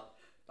ended up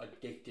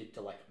addicted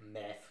to like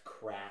meth,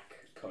 crack,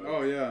 coke.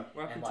 Oh yeah.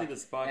 What happened And, to like- the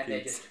Spy and they're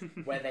Kids?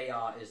 just where they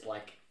are is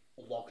like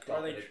locked Or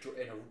up they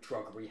in a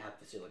drug rehab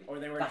facility. Or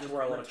they were That's just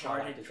where a lot of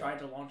child actors tried are.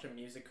 to launch a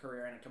music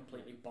career and it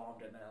completely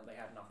bombed and now they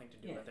have nothing to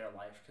do Yeah. with their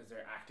life because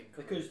they're acting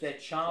careers. Because they're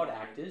child Yeah.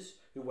 actors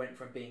who went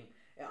from being.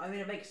 I mean,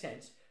 it makes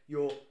sense.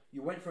 You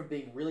went from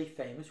being really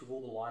famous with all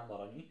the limelight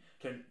on you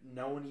to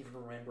no one even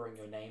remembering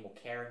your name or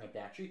caring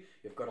about you.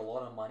 You've got a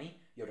lot of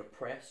money. You're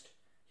depressed.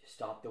 You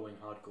start doing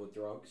hardcore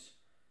drugs.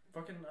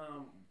 Fucking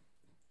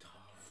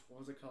what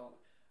was it called?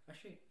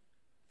 Actually,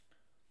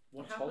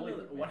 what It's happened?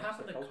 Hollywood, To, what man. It's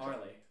happened the to culture.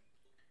 Carly?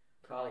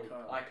 Carly.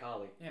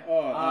 iCarly. Yeah.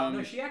 Oh,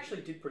 No, she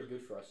actually did pretty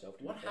good for herself.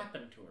 to be What fair.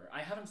 happened to her?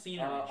 I haven't seen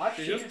her. I've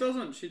she seen just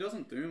doesn't. She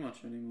doesn't do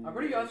much anymore.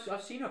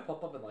 I've seen her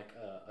pop up in like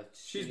a.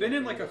 She's been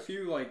in like a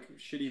few like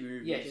shitty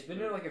movies. Yeah, she's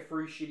been in like a few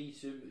shitty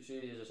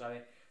series or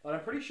something. But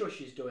I'm pretty sure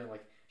she's doing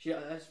like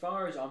as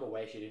far as I'm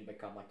aware, she didn't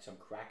become like some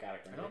crack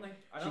addict. Or I don't anything.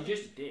 think. I don't She think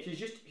just, she did. she's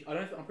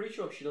just. I'm pretty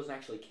sure she doesn't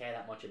actually care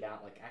that much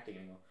about like acting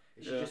anymore.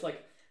 She Yeah. just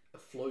like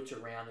floats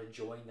around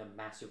enjoying the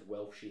massive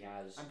wealth she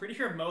has, I'm pretty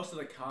sure most of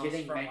the cast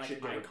getting from like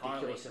mentioned a iCarly.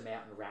 ridiculous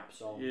amount in rap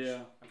songs. Yeah.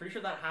 I'm pretty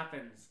sure that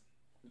happens.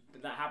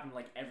 That happened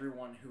like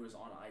everyone who is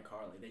on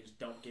iCarly. They just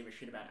don't give a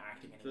shit about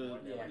acting anymore.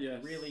 They're like yeah,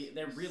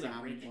 they're really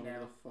Sam, rich whatever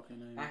now. the fucking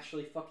name.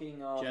 Actually,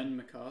 fucking Jen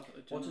McCarthy.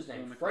 what's his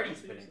name? Jen Freddie's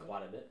McCarthy, been is in it?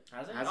 quite a bit.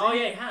 Has it? Has Oh he?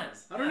 yeah, he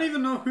has. I don't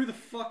even know who the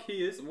fuck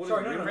he is. What is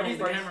Sorry, his no, real Freddie's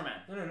name? the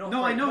cameraman. No,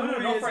 No, I know who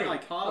he not is in Freddie.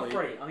 iCarly. Not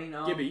Freddie. I mean,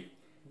 Gibby.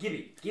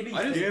 Gibby's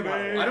I, been in quite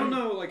a I bit. don't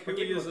know like who But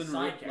he Gibby is was in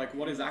a side like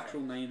what his character.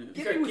 actual name is.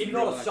 Gibby was Gibby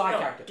not was a like- side No,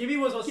 character. Gibby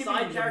was a Gibby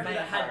side was a character main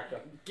that had.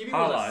 character. Gibby was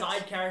a Highlights.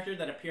 side character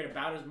that appeared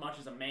about as much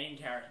as a main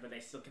character, but they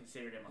still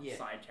considered him a Yeah,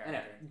 side I know.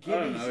 character. I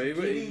don't know, he-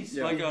 Gibby's,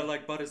 yeah.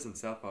 Like Butters in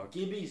South Park.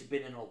 Gibby's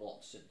been in a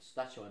lot since.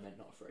 That's who I meant,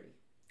 not Freddie.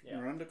 Yeah.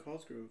 Miranda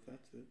Cosgrove.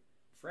 That's it.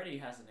 Freddie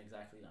hasn't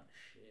exactly done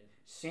shit.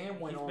 Sam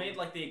went He's on. made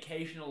like the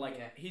occasional like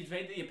Yeah. he's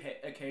made the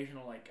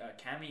occasional like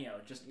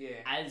cameo just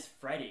Yeah. as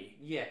Freddie.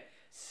 Yeah,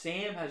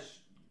 Sam has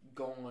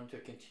gone on to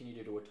continue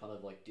to do a ton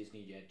of like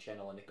Disney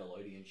Channel and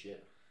Nickelodeon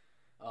shit.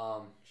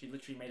 She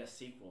literally made a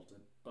sequel to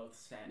both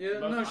Sam. Yeah,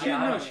 both no, she iCarly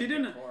no, and she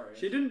didn't. Victorious.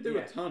 She didn't do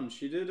Yeah. a ton.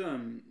 She did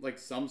like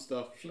some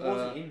stuff. She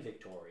wasn't in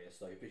Victorious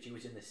though, but she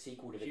was in the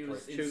sequel to She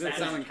Victorious. was She was in in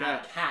Sam and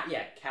Cat.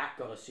 Cat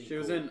got a sequel. She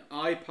was in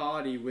I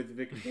Party with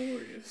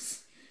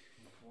Victorious.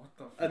 What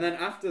the? And then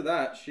after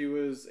that, she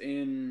was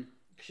in.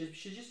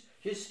 She's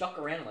just stuck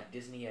around in like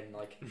Disney and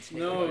like.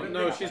 No, Nickelodeon.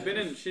 no, she's been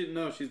in.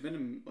 She's been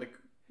in like.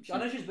 I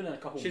know she's been in a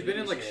couple. She's been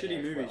in like movies here shitty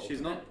and there as movies. well,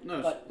 She's not.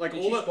 No, But like did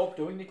all she the stop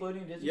doing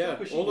Nickelodeon Disney Yeah, stuff?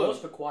 Because she all the- was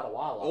for quite a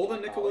while. all the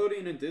after iCarly.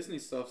 Nickelodeon and Disney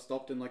stuff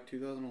stopped in like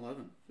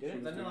 2011. Yeah. She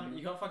was Then doing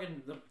you got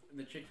fucking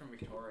the chick from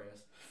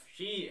Victorious.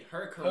 Her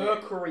Her career.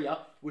 career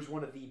was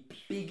one of the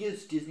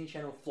biggest Disney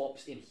Channel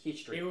flops in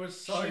history. It was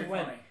so She funny.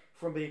 went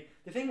from being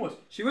the thing was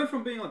She went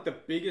from being like the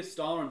biggest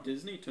star on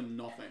Disney to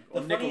nothing. The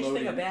Or funniest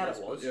thing Nickelodeon, about I it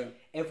suppose, was yeah.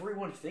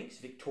 everyone thinks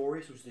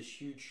Victorious was this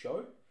huge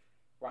show,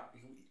 right?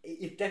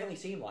 It definitely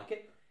seemed like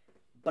it,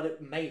 but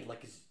it made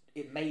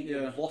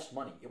Yeah. it lost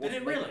money. It Did wasn't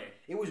it making- really?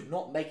 It was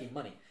not making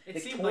money.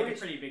 It seemed like a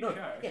pretty big no,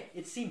 show. Yeah,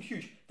 it seemed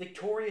huge.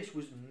 Victorious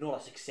was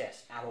not a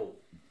success at all.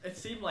 It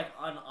seemed like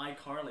an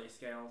iCarly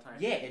scale type.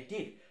 Yeah, it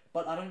did.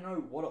 But I don't know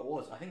what it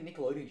was. I think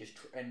Nickelodeon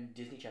and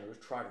Disney Channel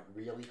just tried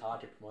really hard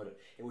to promote it.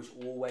 It was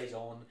always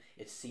on.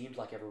 It seemed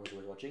like everyone was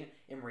always watching it.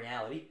 In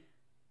reality,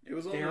 It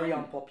was only very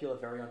on, unpopular,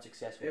 very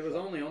unsuccessful. It was show.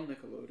 only on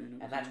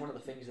Nickelodeon. And that's one of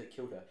the things that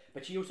killed her.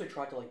 But she also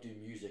tried to like do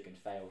music and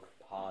failed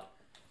hard.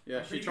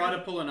 Yeah, she tried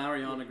to pull an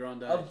Ariana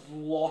Grande. A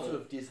lot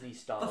of Disney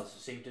stars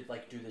seem to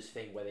like do this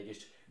thing where they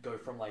just go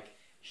from like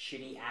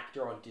shitty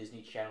actor on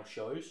Disney Channel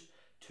shows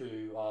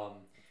to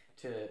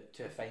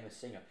famous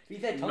singer.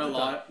 We've had tons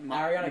of them.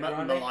 Ariana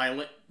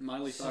Grande,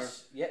 Miley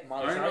Cyrus. Miley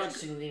Ariana Cyrus,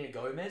 Selena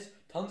Gomez,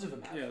 tons of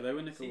them have. Yeah, they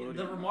were See, Nickelodeon.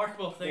 the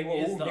remarkable They thing were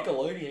all is though,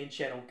 Nickelodeon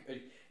Channel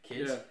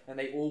kids, Yeah. and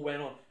they all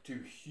went on to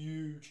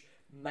huge,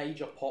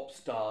 major pop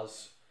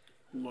stars.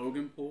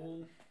 Logan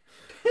Paul.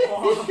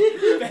 oh,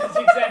 best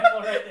example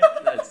right there.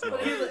 That's But not.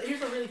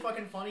 here's a really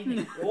fucking funny thing.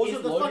 It wasn't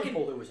Is the Logan fucking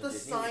Paul who was in the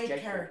Disney. It was side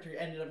Jake Paul. character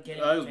ended up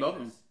getting It was both of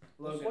famous.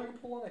 Was Logan. Logan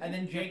Paul on it? And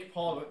then Jake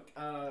Paul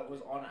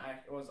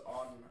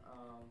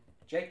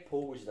Jake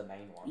Paul was the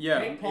main one. Yeah,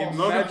 Jake Paul. Imagine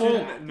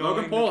knowing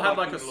Logan Paul the had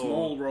like a fucking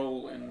small lore.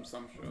 role in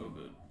some show,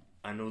 but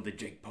I know the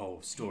Jake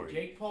Paul story.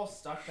 Jake Paul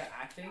stuck to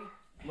acting.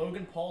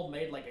 Logan Paul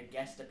made like a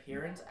guest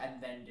appearance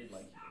and then did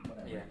like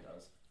whatever Yeah. he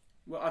does.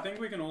 well, I think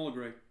we can all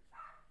agree.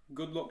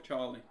 Good Luck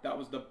Charlie. That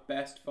was the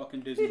best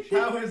fucking Disney show.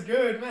 That was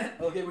good, man.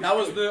 Okay, That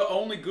was the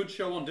only good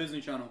show on Disney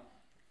Channel.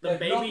 The Not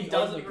baby only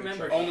doesn't good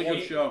remember show. Only good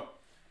shit. show.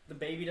 The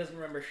baby doesn't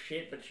remember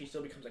shit, but she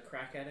still becomes a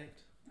crack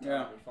addict. Yeah.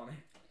 That'd be funny.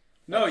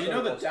 No, That you show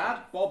know the was dad,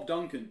 funny. Bob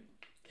Duncan.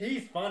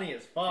 He's funny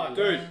as fuck.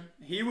 Dude, man.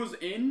 he was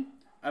in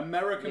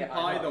American Yeah,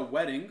 I Pie: know. The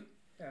Wedding,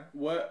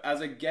 Yeah.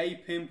 as a gay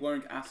pimp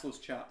wearing assless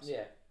chaps.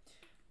 Yeah.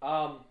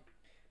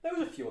 There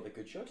was a few other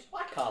good shows.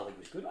 iCarly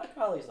was good.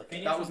 iCarly's like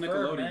Phineas That was and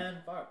Ferb, Nickelodeon. man.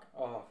 Fuck.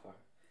 oh fuck.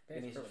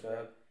 Phineas and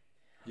Ferb.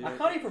 You I don't-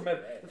 can't even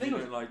remember. The thing you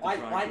was, don't like the I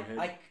triangle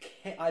head?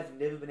 can't. I've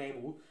never been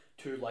able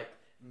to like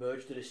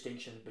merge the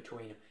distinction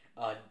between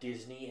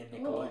Disney and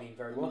Nickelodeon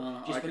very well. No,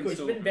 I just can because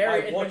still- It's been very,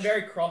 I it's watched- been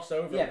very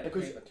crossover. Yeah,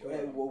 because between the two of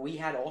them. well, we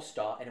had All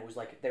Star, and it was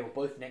like they were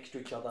both next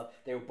to each other.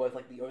 They were both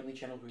like the only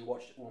channels we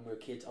watched when we were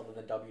kids, other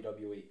than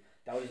WWE.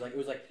 That was like it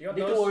was like You got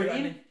those two, Nickelodeon,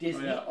 and then-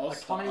 Disney, Oh, yeah, All a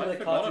Star. tiny I bit of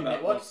forgot Cartoon about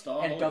Network, All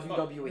Star. and Holy fuck.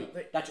 WWE. No,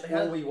 they- That's it all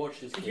has- we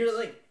watched as kids. Here's the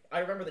thing. I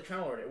remember the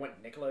channel order. It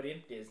went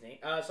Nickelodeon, Disney.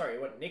 Sorry,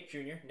 it went Nick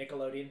Jr.,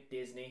 Nickelodeon,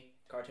 Disney,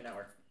 Cartoon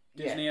Network.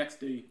 Disney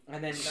XD.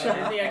 And then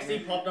Disney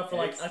XD popped up for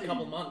like a XD.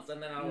 couple months,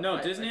 and then No,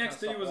 I Disney kinda XD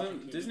stopped was watching in.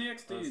 TV. Disney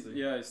XD, I see.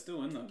 yeah, it's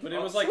still in there. But it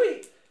Oh, was like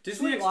sweet.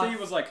 Disney Sweet XD Life.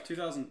 was like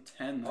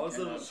 2010. That I was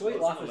came a- out. Sweet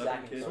was Life an of 11 Zack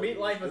and kid. Cody. Sweet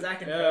Life of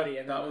Zack and Yeah, Cody,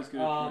 and that then was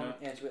good.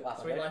 And Sweet Life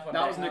on Sweet Deck. Life on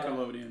That was Deck.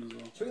 Nickelodeon as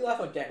well. Sweet Life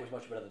on Deck was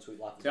much better than Sweet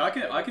Life. of Yeah,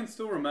 Zack. I can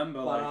still remember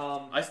But,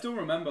 like I still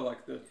remember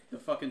like the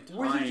fucking time.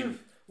 Wizards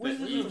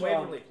Wizards of of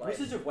Waverly Place.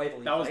 Wizards of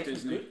Waverly That was Place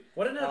Disney. good.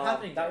 What ended up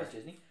happening? That there? was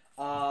Disney.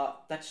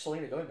 That's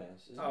Selena Gomez.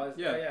 Isn't Oh, it? it's,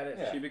 Yeah. yeah, it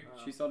is.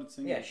 Yeah. She started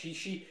singing. Yeah,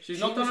 she's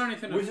not done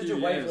anything in a Wizards few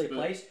of Waverly years, but-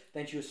 Place.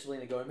 Then she was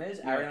Selena Gomez.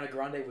 Yeah. Ariana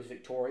Grande was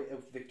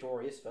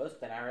Victorious first.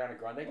 Then Ariana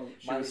Grande. Oh,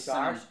 she Miley was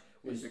Cyrus Sam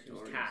was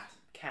Victorious. Cat.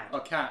 Cat. Oh,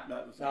 Cat.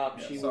 That was. Yeah,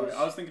 she sorry, was-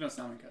 I was thinking of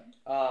Sam and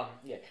Cat.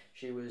 Yeah,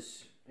 she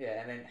was.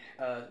 Yeah, and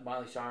then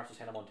Miley Cyrus was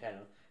Hannah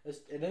Montana.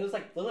 And there was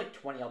like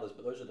 20 others,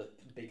 but those are the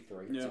big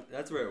three. Yeah.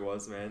 That's where it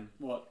was, man.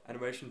 What?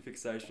 Animation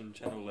Fixation,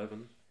 Channel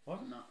 11. No.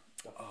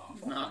 Oh,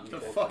 Nah, fuck the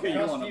you, fuck are you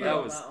Just on you about?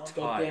 That was on that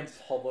Goddamn tight.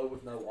 Pablo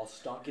with no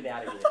All-Star. Get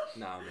out of here.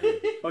 Nah, man.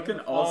 Fucking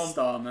All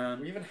Star,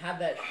 man. We even had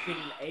that shit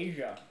in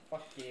Asia.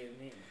 Fuck you,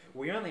 me.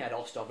 We only had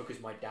All-Star because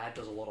my dad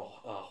does a lot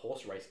of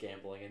horse race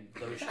gambling, and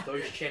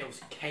those channels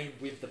came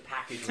with the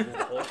package of all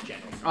the horse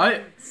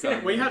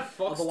channels. We had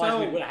Otherwise, we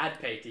Foxtel. would have had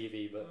pay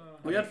TV,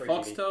 but We had free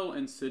TV. Foxtel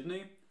in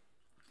Sydney,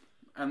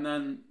 and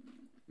then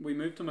we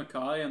moved to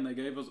Mackay, and they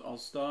gave us All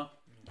Star,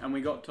 and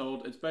we got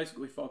told it's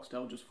basically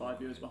Foxtel just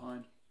 5 years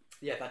behind.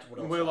 Yeah, that's what.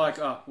 And else we're was. like,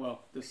 oh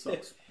well, this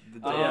sucks. The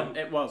But damn.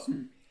 yeah, it was.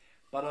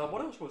 But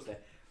what else was there?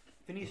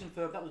 Phineas and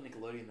Ferb. That was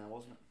Nickelodeon, though,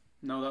 wasn't it?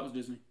 No, that was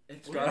Disney.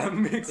 It's God,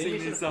 I'm mixing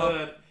Phineas and this up.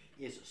 Ferb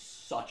is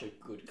such a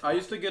good. I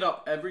used to get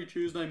up every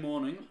Tuesday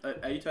morning at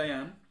 8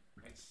 a.m.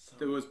 so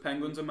There was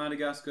Penguins of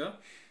Madagascar,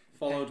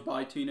 followed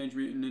by Teenage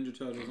Mutant Ninja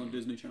Turtles on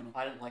Disney Channel.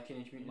 I didn't like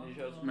Teenage Mutant Ninja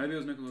Turtles. Maybe it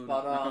was Nickelodeon.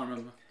 But, I can't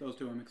remember. Those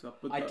two I mix up.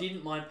 But I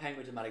didn't mind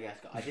Penguins of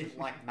Madagascar. I didn't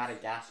like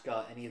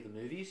Madagascar, any of the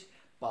movies,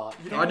 but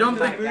I don't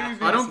think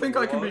Madagascar- I don't think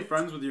I can be What?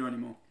 friends with you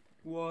anymore.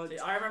 What? See,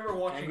 I remember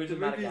watching. Penguins The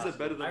of movies are Madagascar.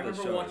 better than I the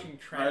remember show. watching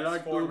I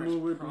like to Transformers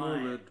move it,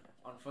 Prime move it.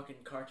 on fucking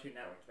Cartoon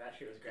Network. That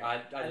shit was great. I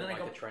And didn't then I like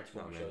go- the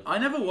Transformers No, shows. I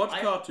never watched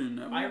I- Cartoon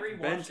Network. I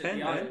rewatched Ben it. 10,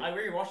 The other, man. I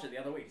rewatched it the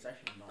other week. It's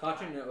actually not.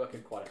 Cartoon Network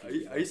and quite a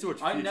few. I used to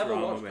watch I never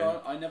Futurama, watched. man.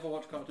 I never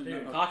watched Cartoon Dude,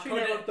 Network. Cartoon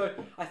Cartoon Network,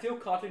 though, I feel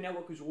Cartoon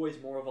Network was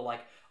always more of a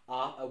like,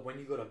 when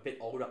you got a bit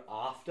older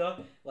after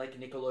like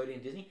Nickelodeon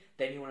and Disney,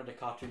 then you wanted a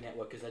Cartoon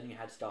Network because then you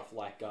had stuff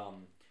like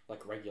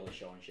regular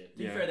show and shit. To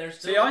be Yeah. fair, there's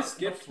See, still. I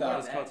skipped before that.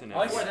 That's then- Cartoon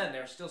Before Network. then,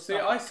 there's still See,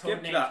 stuff I like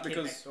skipped Codenames that Kid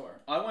because Next Door.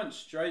 I went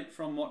straight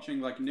from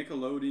watching like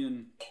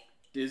Nickelodeon,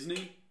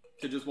 Disney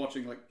to just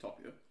watching like Top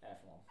Gear, F1.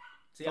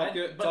 See,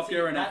 Top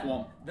Gear and that,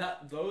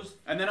 F1, Those.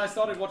 and then I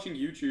started watching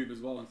YouTube as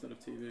well instead of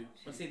TV.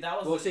 But see, that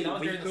was Well, see, that was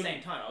we during the couldn't-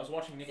 same time. I was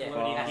watching Yeah,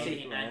 Nickelodeon, see,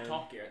 Disney, and man.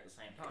 Top Gear at the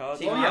same time. Cartoon-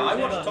 See, Oh yeah, I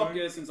was watched never- Top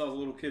Gear since I was a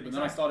little kid, but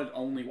then I started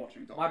only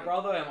watching Top My Gear.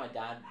 brother and my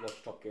dad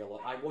watched Top Gear a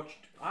lot. I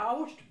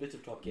watched bits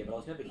of Top Gear, but I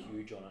was never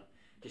huge on it,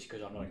 just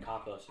because I'm not a car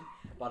person.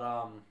 But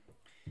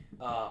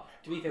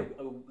to be fair,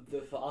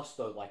 for us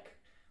though, like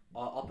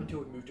up until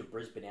we moved to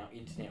Brisbane, our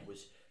internet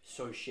was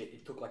so shit.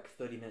 It took like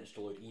 30 minutes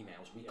to load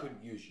emails. We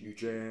couldn't use YouTube.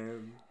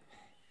 Jam.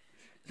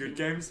 Good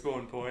game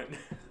spawn point.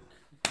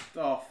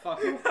 Oh fuck!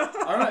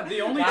 I remember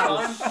the only That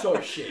time. was so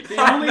shit.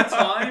 The only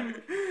time,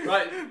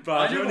 right?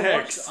 Barge on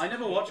Hex. I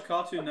never watched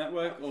Cartoon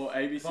Network or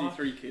ABC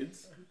Three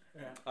Kids,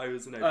 I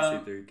was an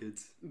ABC 3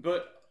 kids.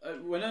 but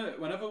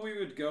whenever we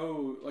would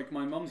go, like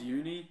my mum's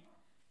uni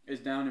is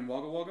down in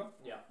Wagga Wagga,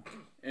 Yeah.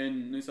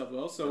 in New South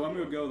Wales. So when we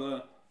would go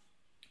there,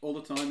 all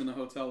the time in the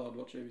hotel, I'd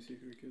watch ABC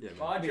Three Kids. Yeah, man.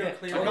 Roger Yeah.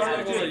 clearly I can't had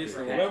remember what I a used to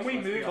secret watch. text, When we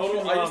let's be moved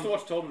honest. I used to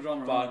watch Total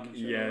Drama. Fuck on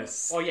the show.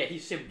 yes. Oh yeah, he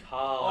simped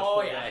hard.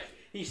 Oh, for yeah. her.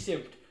 He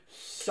simped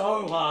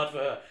so hard for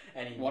her,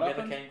 and he What never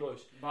happened? came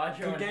close. Bajo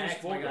Good and games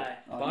Hex, for my you. guy.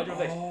 Bajo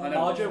Vex. I never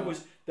watched Bajo that.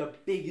 was the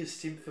biggest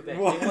simp for Vex.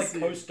 Was They were like he?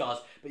 co-stars,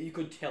 but you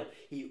could tell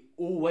he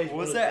always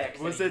Was wanted there Vex.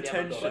 and was he there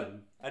never got it.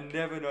 tension? I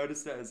never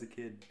noticed that as a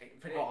kid.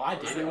 Oh, I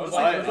did. It was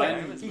I-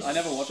 like, he I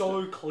never watched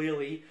so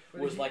clearly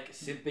was like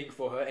simping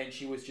for her, and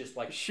she was just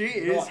like She not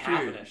is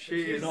having cute. it.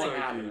 She is not so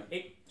having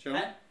cute. it.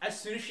 Sure. As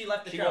soon as she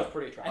left the She show, was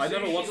pretty attractive. I as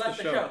soon never as watched she left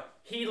the the show. show,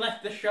 he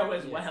left the show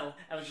as Yeah. well.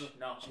 I was just,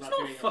 no, I'm She's not not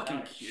doing it fucking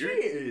without She you.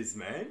 cute. is,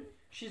 man.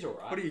 She's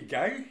alright. What are you,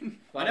 gay?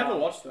 I never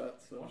watched that.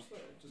 So. Watch the,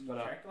 just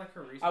But, check like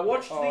her recent. I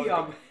watched the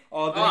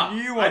Oh, the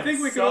new one. I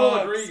think we can all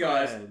sucks, agree,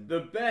 guys. man.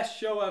 The best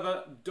show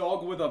ever,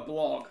 Dog with a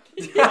Blog.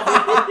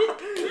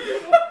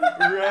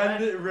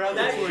 round the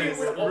that shit twist.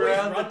 would always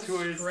Round the run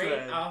twist, straight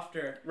man.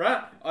 after.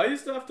 Right? I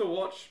used to have to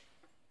watch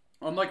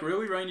on like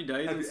really rainy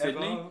days Have in you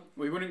Sydney. ever-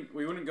 We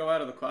wouldn't go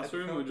out of the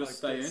classroom. Ever We'd felt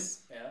just like stay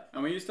this? Yeah. in.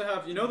 And we used to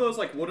have, you know, those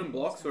like wooden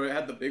blocks where it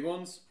had the big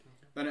ones,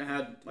 then it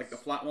had like the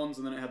flat ones,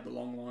 and then it had the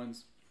long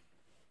lines.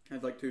 It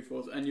had like 2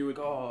 floors, and you would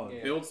God.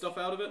 Yeah. build stuff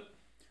out of it.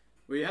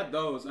 We had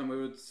those, and we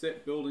would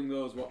sit building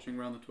those, watching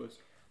Round the Twist.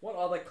 What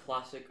other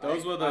classic?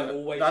 Those were I the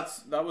always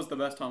that was the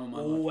best time of my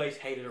life. always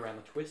hated Around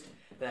the Twist,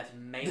 but that's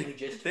mainly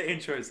just The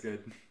intro is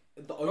good.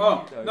 the only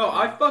Oh no, Okay.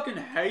 I fucking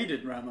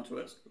hated Round the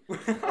Twist.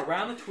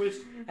 Around the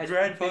Twist has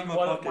Grandfather been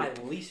one of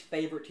Pocket. my least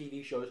favorite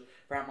TV shows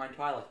throughout my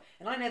entire life,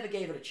 and I never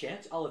gave it a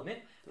chance. I'll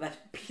admit, but that's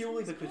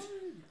purely because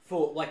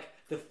for like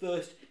the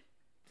first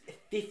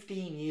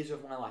 15 years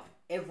of my life,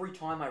 every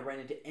time I ran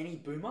into any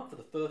boomer for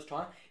the first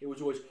time, it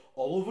was always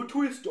Oliver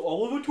Twist,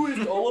 Oliver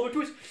Twist, Oliver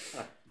Twist.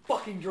 And it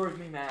fucking drove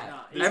me mad.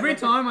 Nah, Every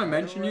time I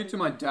mention you to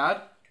my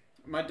dad,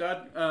 I'm like,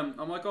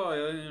 oh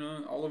yeah, you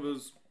know,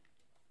 Oliver's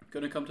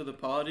gonna come to the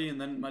party, and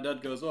then my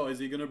dad goes, oh, is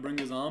he gonna bring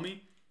his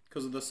army?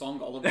 Because of the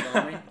song Oliver's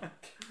Army.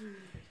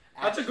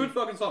 That's a good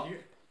fucking song.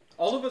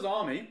 Oliver's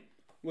Army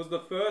was the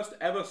first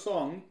ever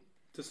song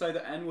to say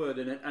the N word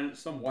in it, and it's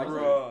some white dude.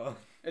 Bruh.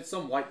 It's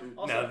some white dude.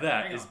 Also, Now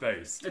that hang is on.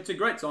 based. It's a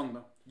great song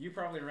though. You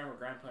probably remember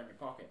Grandpa in Your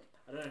Pocket.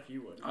 I don't know if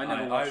you would. I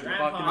never watched it.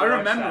 Grandpa- fucking I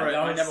remember watched it, that.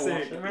 I That never was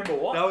watched sick. it. Remember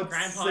what? That was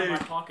Grandpa in My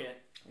sick. Pocket.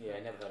 Yeah, I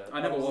never heard of it.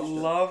 I never watched it.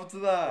 Loved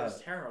It was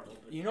that. terrible.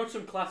 You know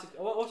some classic?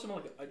 What's some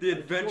like? The did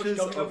you Adventures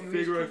watch of WWE's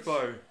Figaro kids?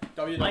 Foe.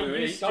 WWE. I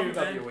used to, man.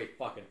 WWE,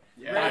 fucking.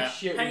 Yeah. That Yeah.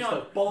 shit Hang was on.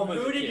 the bomb as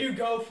Who a did kid. you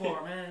go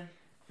for, man?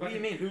 What do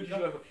you mean? Who did you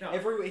go for? No.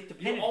 Every it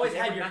depended. You always 'cause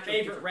had every your match was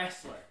favorite different.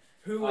 wrestler.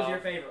 Who was your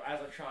favorite as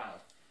a child?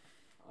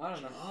 I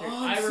don't know.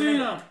 I John remember.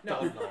 Cena.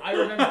 No, I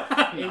remember.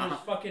 It was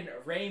fucking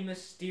Rey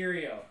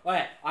Mysterio. Oh,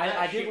 yeah,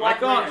 I did shit- I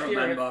like Rey can't Mysterio.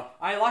 remember.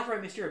 I like Rey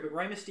Mysterio, but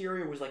Rey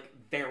Mysterio was like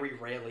very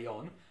rarely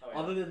on. Oh, yeah.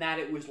 Other than that,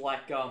 it was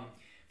like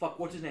fuck,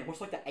 what's his name?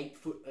 What's like the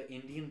 8-foot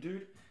Indian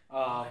dude?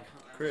 I can't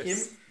remember.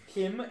 Chris.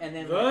 Him, and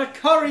then The like,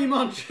 Curry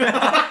Muncher.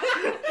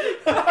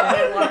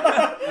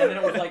 and then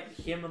it was like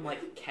him and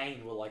like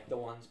Kane were like the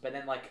ones. But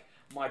then like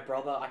my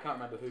brother, I can't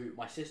remember who.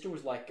 My sister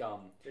was like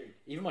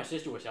even my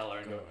sister was hella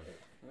into it.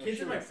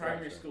 Kids in my Sure,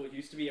 primary sure. school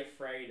used to be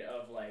afraid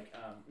of like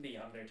the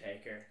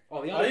Undertaker.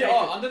 Oh, the Oh, Undertaker.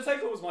 yeah,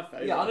 Undertaker was my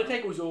favorite. Yeah,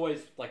 Undertaker was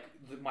always like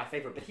my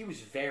favorite, but he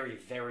was very,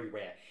 very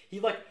rare. He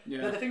like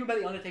Yeah. the thing about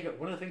the Undertaker.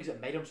 One of the things that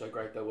made him so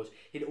great though was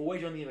he'd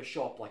always only ever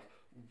shop like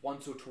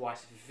once or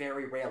twice,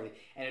 very rarely,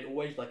 and it'd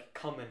always like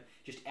come in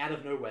just out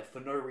of nowhere for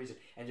no reason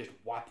and just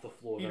wipe the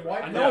floor. He'd with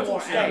wipe I the know it's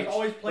floor on and stage, he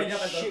always played but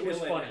up as a shit was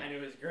villain, funny. and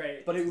it was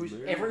great. But it was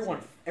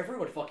Smooth.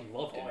 everyone fucking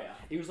loved him. Oh, yeah.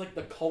 He was like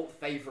the cult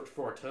favorite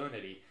for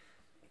eternity.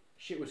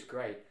 Shit was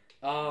great.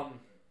 Man,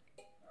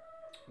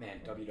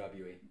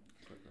 WWE.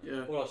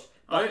 Yeah. What else?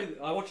 I- Buffy,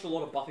 I watched a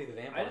lot of Buffy the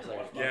Vampire didn't Slayer.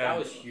 watch Buffy. That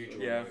was huge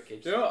when Yeah. we were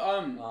kids. Yeah,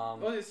 Um,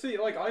 well, you see,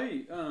 like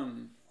I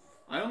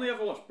only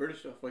ever watched British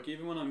stuff. Like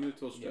even when I moved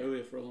to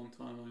Australia for a long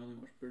time, I only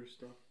watched British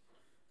stuff.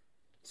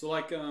 So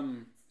like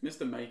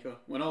Mr. Maker,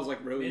 when I was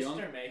like really young.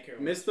 Mr. Maker.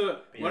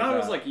 When I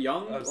was like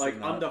young, I've like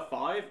seen that. under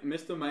 5,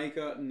 Mr.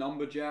 Maker,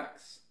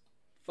 Numberjacks,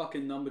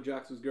 fucking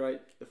Numberjacks was great.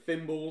 The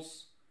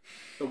Thimbles,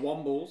 the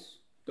Wombles,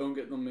 don't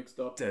get them mixed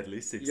up. Deadly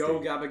 16. Yo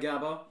Gabba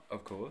Gabba.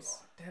 Of course.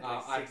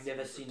 I've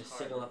never seen a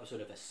single episode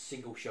of a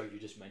single show you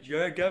just mentioned.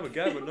 Yeah, Gabba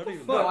Gabba, not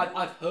even No, that.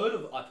 I've heard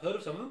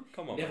of some of them.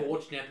 Come on, Never man.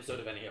 watched an episode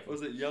of any of them.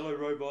 Was it Yellow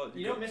Robot?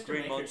 You know, got Mr.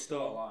 Green Maker's Monster.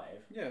 still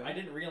alive. Yeah. I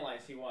didn't realize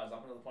he was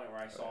up until the point where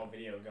I saw a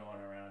video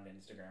going around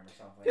Instagram or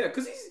something. Yeah,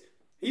 because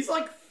he's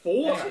like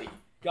 40. Anyway.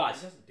 Guys,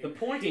 He doesn't do the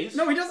point is,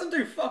 No, he doesn't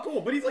do fuck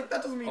all, but he's like,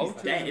 that doesn't mean he's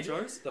Ultras dead. and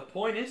jokes? the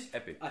point is,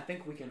 Epic. I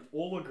think we can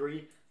all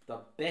agree the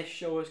best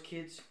show as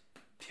kids,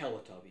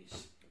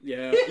 Teletubbies.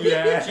 Yeah.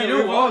 Yeah. Do you know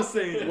we've all what?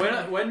 seen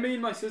it. When me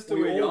and my sister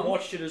We were all young,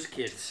 watched it as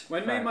kids.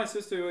 when me and my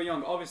sister were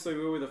young, obviously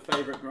we were the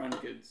favourite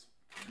grandkids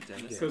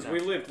Dennis, because we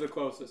lived the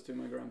closest to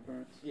my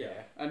grandparents, Yeah.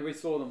 and we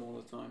saw them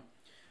all the time.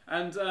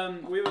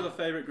 And we were the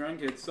favourite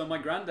grandkids. So my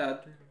granddad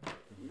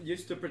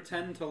used to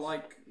pretend to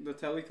like the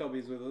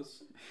Teletubbies with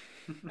us,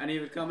 and he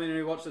would come in and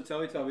he'd watch the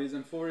Teletubbies.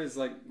 And for his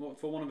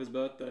for one of his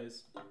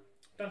birthdays,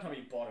 Don't tell me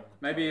you bought him.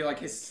 maybe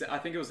like I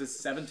think it was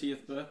his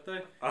 70th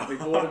birthday, we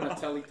bought him a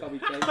Teletubby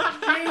cake.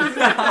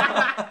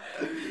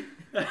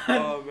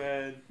 Oh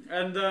man,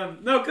 And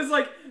no, cause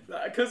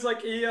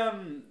he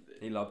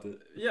he loved it.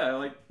 yeah,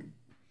 like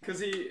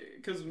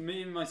because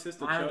me and my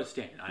sister I chose.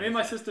 understand. Me and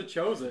my sister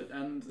chose it,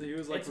 and he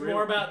was like, It's really,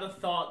 more about the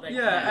thought that.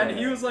 yeah, and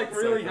he Yeah, was like it's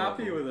so really cool.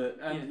 happy with it,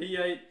 and he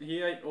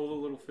ate all the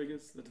little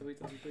figures, the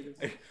Teletubby figures.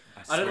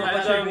 I don't know And,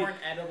 if They I um, weren't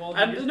edible.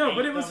 And you just no,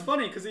 but ate it was them.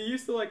 funny because he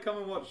used to like come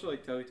and watch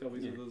like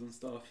Teletubbies with us and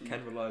stuff. And,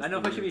 Can realize I know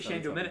if I the should be weird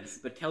ashamed to admit it,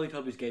 Teletubbies. but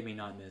Teletubbies gave me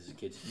nightmares as a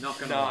kid. Not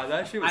gonna Nah, lie.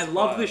 that shit was I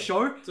love fire. the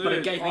show, but it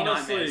Dude, gave me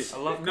honestly, nightmares. I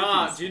love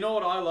nah, cookies. do you know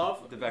what I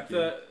love? The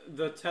vacuum.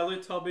 The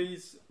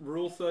Teletubbies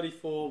Rule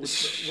 34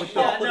 with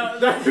Yeah, no,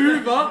 the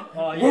Hoover.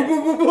 Oh Woo,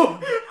 woo, woo, woo.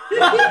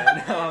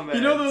 Oh, man.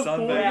 You know those Sun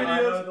porn baby. Yeah,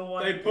 I know videos? the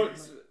one. They put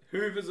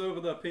Hoovers over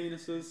their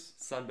penises.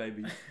 Sun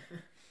baby.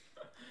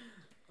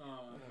 Oh,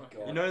 fuck.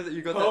 God. You know that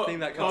you got that thing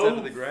that comes out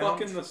of the ground.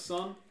 Fucking the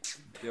sun.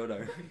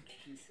 Dildo.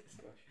 Jesus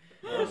gosh.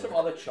 What are some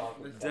other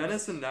childhood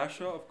Dennis and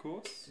Nasha, of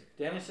course.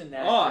 Dennis and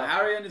Nash. Oh,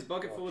 Harry and his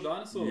bucket full of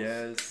dinosaurs.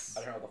 Yes.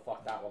 I don't know what the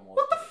fuck that one was.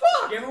 What the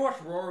fuck? Do you ever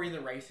watch Rory the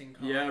Racing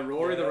car? Yeah,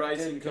 Rory the Yeah,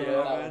 racing Yeah, car. that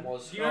man. one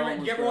was. Do you remember? That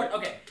Do you ever one watch?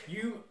 was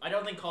Okay, I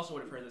don't think Costa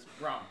would have heard this.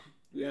 Brum.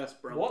 Yes,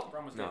 Brum. What?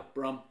 Brum was No. good.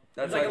 Brum.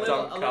 That's It's like, a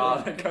dumb little,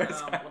 car that goes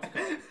what's out. it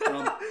called?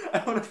 Brum.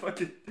 I want to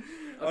fucking...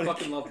 I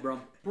fucking love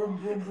Brum. Brum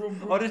brum brum I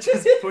brum. want to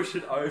just push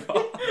it over.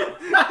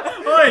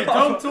 Hey,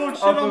 don't talk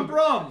shit Off on a-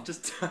 Brum.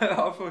 Just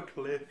off a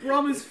cliff.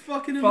 Brum is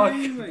fucking Fuck.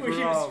 amazing. Push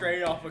him Brum.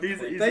 straight off a He's,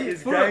 cliff. he's, They-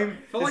 his for a- game,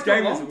 for his like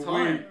game a is long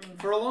time. weak.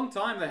 For a long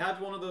time, they had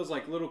one of those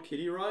like little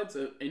kiddie rides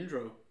at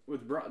Indro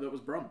with that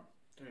was Brum.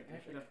 Dude, they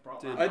should have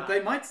brought Dude. that back.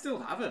 They might still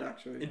have it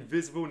actually.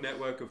 Invisible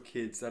Network of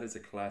Kids, that is a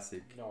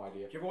classic. No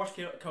idea. Did you ever watch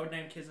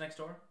Codename Kids Next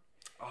Door?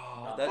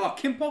 Oh, No. that... Oh,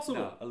 Kim Possible.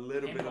 No, a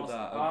little Kim bit of Possible.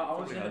 that. I I've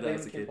was probably never heard that big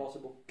as a on Kim kid.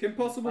 Possible. Kim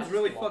Possible's I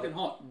really still love fucking it.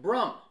 hot.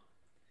 Brum.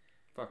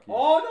 Fuck you.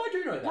 Oh no, I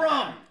do know that.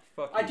 Brum.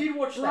 Fuck I you. did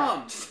watch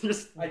Brum. Just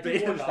that. I beat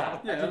did him watch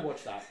up. that. I Yeah. did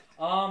watch that.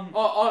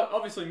 Oh,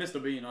 obviously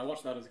Mr. Bean. I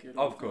watched that as a kid.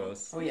 Of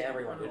course. Oh yeah,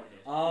 everyone did.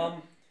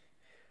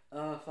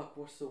 Fuck,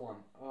 what's the one?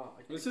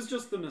 This is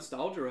just the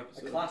nostalgia A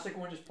episode. classic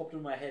one just popped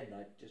in my head and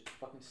I just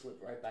fucking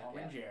slipped right back Tom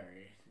out. and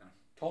Jerry. No.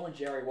 Tom and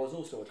Jerry was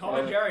also a Tom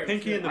and Jerry. was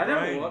Pinky good. and the I never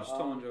Brain. watched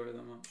Tom and Jerry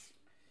that much.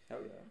 Hell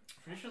yeah.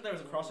 I'm pretty sure there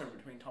was a crossover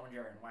between Tom and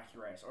Jerry and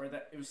Wacky Race, or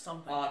that it was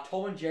something.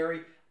 Tom and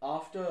Jerry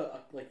after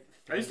like.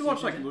 I used to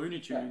watch like seasons in- Looney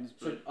Tunes.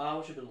 Yeah, so I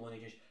watched a bit of Looney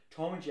Tunes.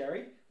 Tom and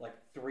Jerry, like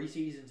 3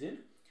 seasons in,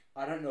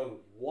 I don't know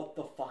what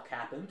the fuck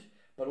happened,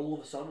 but all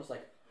of a sudden it's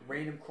like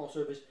random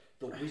crossovers.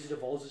 The Wizard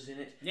of Oz is in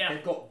it. Yeah.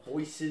 They've got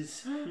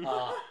voices.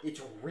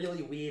 It's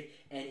really weird,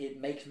 and it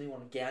makes me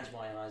want to gouge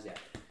my eyes out.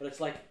 But it's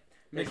like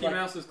Mickey it's like,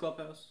 Mouse's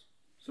Clubhouse.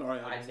 Sorry,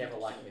 I just- never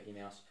liked Mickey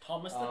Mouse.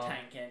 Thomas the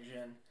Tank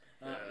Engine.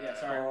 Yeah,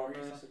 sorry. Oh, what were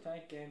you Thomas saying? the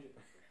Tank Engine.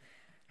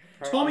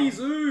 Tommy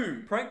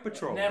Zoom. Prank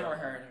Patrol. Never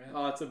heard of it.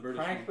 Oh, it's a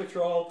British Prank one.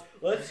 Patrol.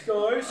 Let's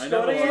go, I never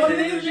Scotty watched and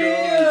it. the I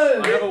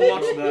Genius! never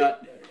watched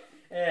that.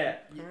 Yeah.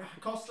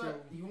 Costa,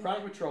 you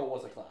Prank Patrol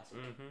was a classic.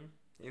 Mm-hmm.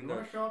 You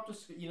want to show up to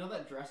you know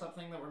that dress up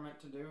thing that we're meant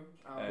to do?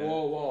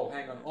 Whoa,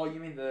 hang on. Oh,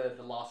 you mean the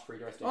last free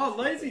dress? Oh,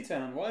 Lazy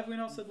Town. Why have we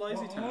not said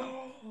Lazy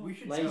Town? We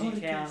should Lazy go.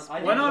 Town.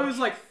 When I didn't was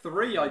like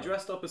 3, I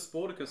dressed up as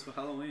Sporticus for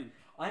Halloween.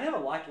 I never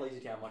liked Lazy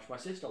Town much. My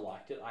sister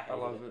liked it. I I hated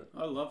love it. it.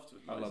 I loved it.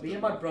 I loved Me it.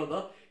 and my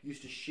brother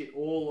used to shit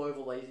all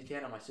over Lazy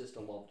Town, and my sister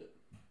loved it.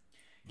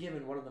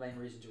 Given one of the main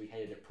reasons we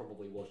hated it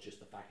probably was just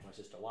the fact my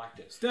sister liked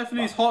it.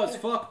 Stephanie's hot as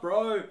fuck,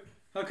 bro.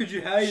 How could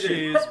you hate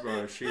She it? is,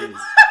 bro. She is.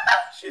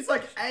 She's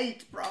like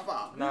 8,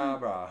 brother. Nah,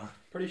 bro.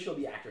 Pretty sure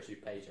the actress who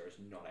plays her is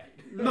not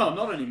 8. No,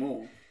 not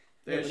anymore.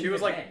 Yeah, Yeah, but she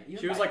was even like then,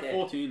 even she was back like then.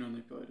 14 when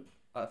they played it.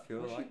 I feel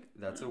Was she- like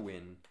that's a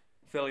win.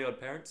 Fairly Odd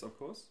Parents, of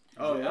course.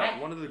 Oh yeah,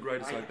 One of the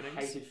greatest I openings.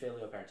 hated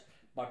Fairly Odd Parents.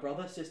 My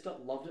brother, sister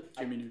loved it.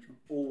 Jimmy I Neutron.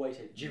 always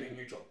hated Jimmy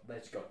Neutron.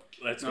 Let's go.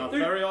 Let's No, go.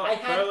 Fairly Odd, I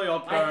had- Fairly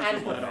Odd I Parents had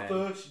was the better.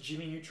 first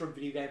Jimmy Neutron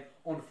video game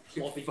on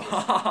floppy disk.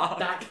 Fuck.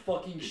 That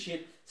fucking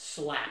shit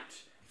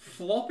slapped.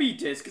 Floppy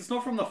disk. It's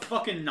not from the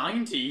fucking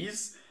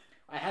 90s.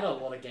 I had a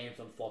lot of games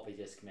on floppy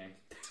disk, man.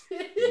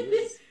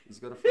 He's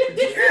got a fucking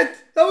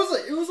That was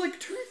like it was like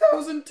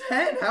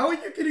 2010. How are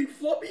you getting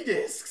floppy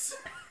disks?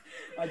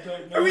 I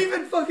don't know. Who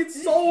even fucking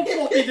sold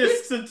floppy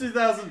disks in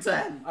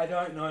 2010? I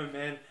don't know,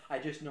 man. I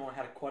just know I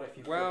had quite a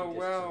few Wow, floppy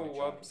disks. wow, in my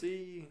childhood.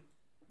 whoopsie.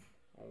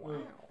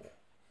 Wow.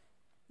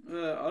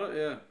 I don't.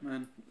 Yeah,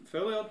 man.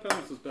 Fairly Odd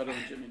Parents was better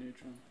than Jimmy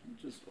Neutron.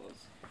 It just was.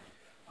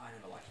 I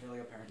never liked Fairly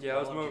Odd Parents. Yeah, I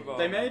was more of a-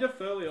 They made a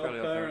Fairly Odd Fairly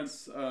Odd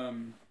Parents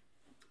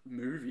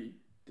movie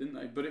didn't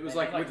they? But it was They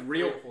like made, with like,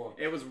 real. 3 or 4.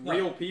 It was No,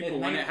 real they people,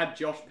 and made- it had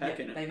Josh Peck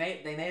Yeah, in it.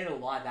 they made it a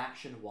live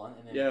action one,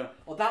 and then Yeah,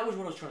 oh, that was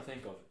what I was trying to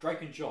think of.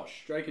 Drake and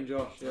Josh. Drake and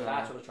Josh. Yeah,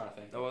 That's what I was trying to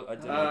think of. No, I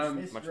didn't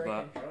Um, watch much of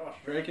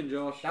that. Drake and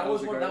Josh. That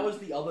was a one. great That was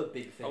the other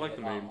big thing I like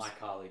that the memes.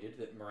 iCarly did.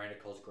 That Miranda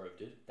Cosgrove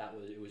did. That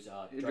was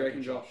Drake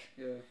and Josh.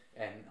 Yeah.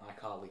 and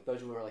iCarly.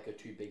 Those were like the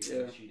 2 big Yeah.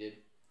 things she did.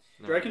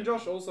 No. Drake and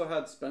Josh also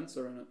had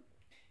Spencer in it.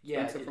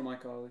 Yeah, Spencer from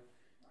iCarly.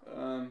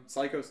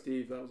 Psycho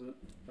Steve. That was it.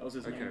 That was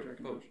his Okay, name. Drake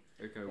and cool. Josh.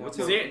 Okay, Yeah. what's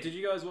Was your... Did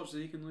you guys watch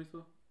Zeke and Luther?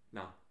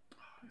 No.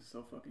 It's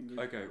so fucking good.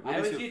 Okay, I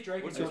always get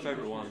Drake what's and your Josh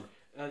favourite one?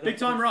 Big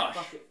Time Rush.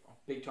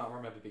 Big Time. I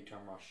remember Big Time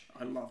Rush.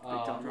 I love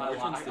Big Time Rush. Which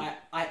one's the-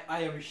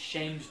 I am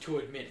ashamed to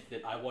admit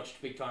that I watched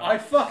Big Time I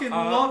Rush. fucking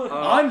love.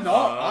 I'm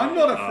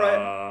not afraid.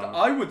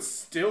 I would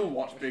still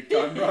watch Big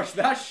Time Rush.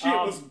 That shit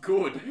was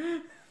good.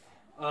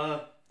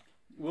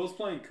 Will's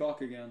playing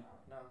cock again.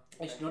 No.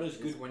 It's not as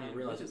good when you fine.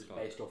 realise What it is was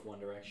called? based off One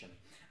Direction.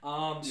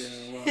 Yeah,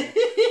 well.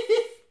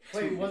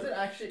 Wait, was it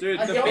actually? Dude,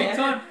 I the don't- Big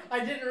Time-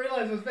 I didn't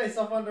realize it was based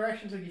off One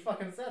Direction until you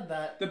fucking said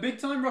that. The Big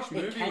Time Rush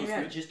movie It came was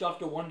out good. just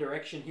after One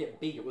Direction hit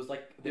big. It was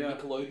like the Yeah.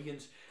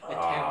 Nickelodeon's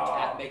attempt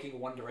at making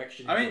One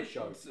Direction I into mean, a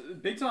show.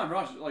 Big Time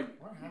Rush, like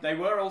What happened? they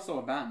were also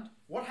a band.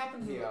 What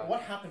happened to Yeah.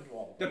 What happened to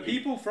all? The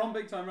people from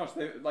Big Time Rush,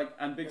 they like,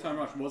 and Big Time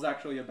Rush was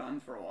actually a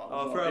band for a while. as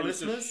well. For our It was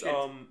just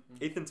listeners,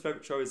 shit. Ethan's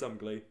favourite show is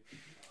Glee.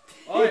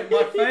 Alright,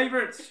 my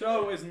favourite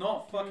show is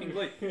not fucking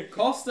Glee.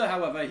 Costa,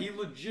 however, he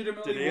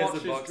legitimately Dude, he has a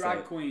watches box Drag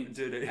set. Queens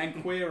Dude, and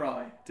Queer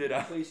Eye. Did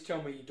I? Please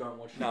tell me you don't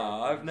watch.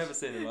 Nah, I've never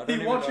seen him. I don't He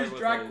even know watches what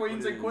Drag they-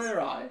 Queens what and it is. Queer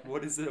Eye.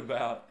 What is it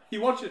about? He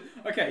watches.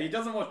 Okay, he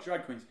doesn't watch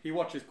Drag Queens. He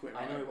watches Queer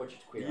Eye. I know he watches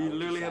Queer Eye. You which is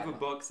literally have sad. a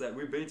box set.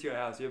 We've been to your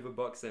house. You have a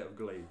box set of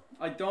Glee.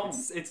 I don't.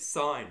 It's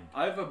signed.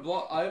 I have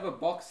a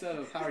box set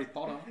of Harry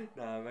Potter.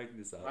 Nah, I'm making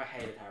this up. I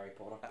hated Harry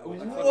Potter. I What?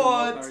 fucking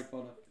love Harry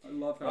Potter. I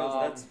love Harry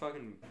Potter. That's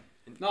fucking.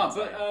 No,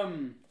 insane. but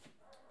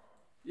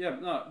yeah,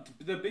 no,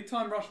 the Big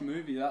Time Rush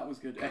movie, that was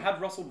good. It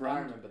had Russell I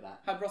Brand. remember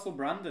that. Had Russell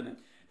Brand in it.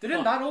 Didn't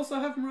Fuck. that also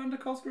have Miranda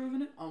Cosgrove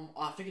in it?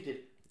 I think it did.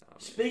 Oh, man.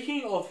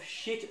 Speaking of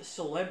shit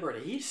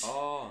celebrities,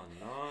 Oh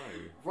no.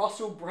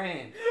 Russell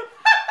Brand.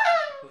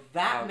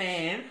 That Ouch.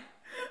 man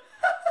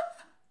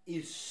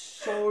is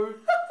so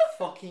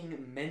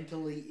fucking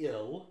mentally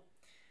ill.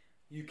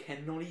 You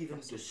cannot even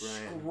Russell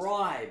Brand.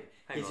 describe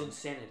Hang his on.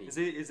 insanity. Is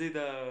he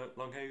the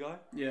long hair guy?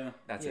 Yeah.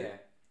 That's yeah.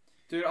 it.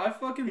 Dude, I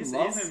fucking He's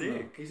love him.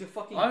 sick. He's a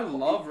fucking. I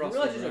love you Russell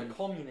realize he's a Brand.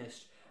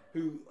 communist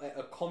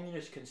a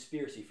communist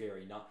conspiracy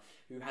theory nut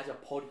who has a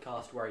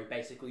podcast where he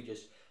basically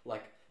just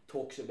like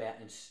talks about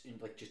and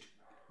like just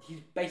he's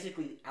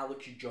basically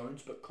Alex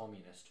Jones but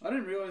communist. I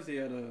didn't realize he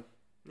had a.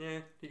 Yeah,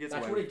 he gets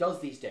That's away. what he does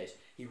these days.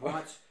 He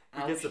writes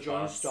He Alex gets a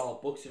Jones pass. style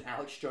books and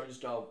Alex Jones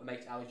style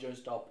makes Alex Jones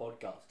style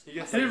podcasts. He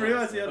gets I didn't a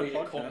realize pass, he had But a he's a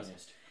podcast.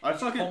 communist. I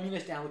He's fucking.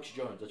 communist Alex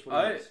Jones. That's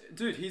what he is.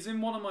 Dude, he's in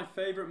one of my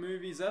favorite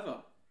movies ever.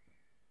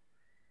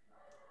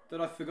 That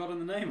I've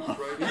forgotten the name of.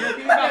 Wait,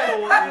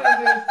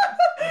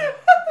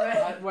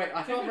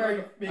 I think Not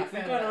very I big think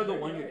fan I of know that the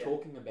movie, one you're yeah.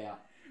 talking about.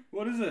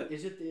 What is it?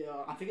 Is it the?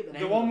 I think the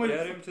name. The one of with-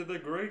 Get him to the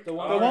Greek. The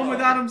one The with- one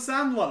with Adam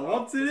Sandler.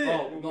 What's it?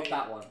 Oh, not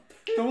that one.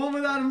 The one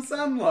with Adam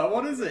Sandler.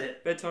 What is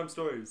it? Bedtime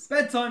stories.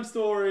 Bedtime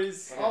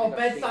Stories. Oh,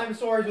 bedtime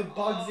stories with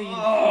Bugsy.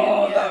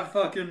 Oh, yeah. that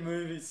fucking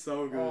movie's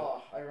so good.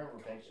 Oh, I remember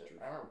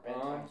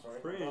bedtime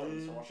stories. My brother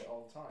used to watch it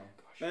all the time.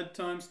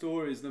 Bedtime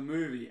Stories, the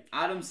movie.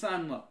 Adam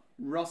Sandler,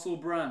 Russell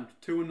Brand,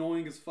 two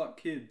annoying as fuck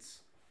kids.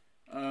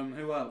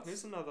 Who else?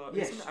 Here's another.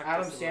 Yes, here's an actor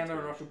Adam similar Sandler to and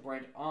him. Russell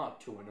Brand are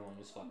too annoying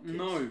as fuck. Kids.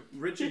 No,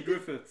 Richard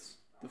Griffiths,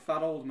 the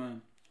fat old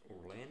man.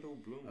 Orlando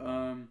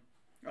Bloom.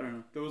 I don't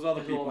know. There was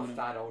other There's a lot people of in it.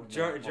 fat old men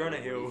Jonah in Hollywood,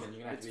 Hill. Ethan, you're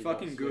gonna have It's to be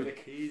fucking more good.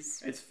 specific.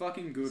 He's It's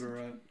fucking good,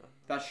 alright.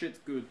 That shit's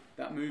good.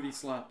 That movie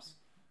slaps.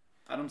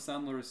 Adam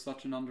Sandler is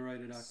such an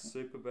underrated actor.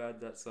 super bad.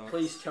 That sucks.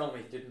 Please tell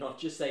me, did not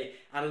just say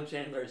Adam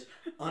Sandler is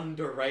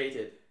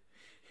underrated.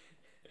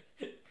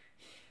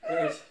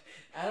 There's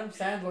Adam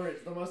Sandler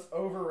is the most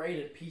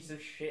overrated piece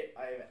of shit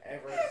I've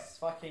ever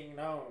fucking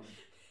known.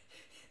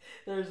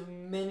 there's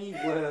many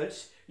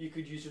words you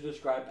could use to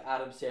describe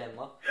Adam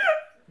Sandler.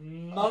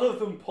 None of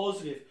them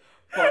positive.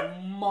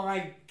 But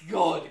my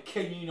God,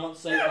 can you not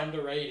say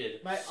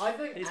underrated? Mate, I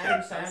think He's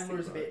Adam fantastic, Sandler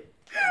is a bro. bit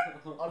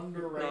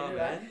underrated. Nah,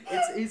 man.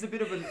 He's a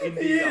bit of an He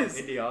indie is.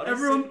 indie artist.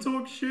 Everyone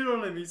talks shit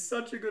on him. He's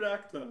such a good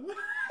actor.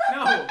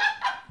 No,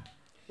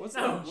 What's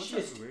No, that? What's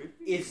just- that movie?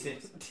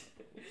 Isn't.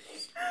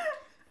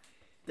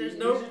 There's he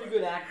no- isn't a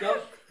good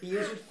actor. He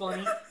isn't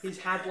funny. He's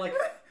had like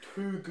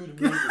 2 good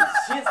movies.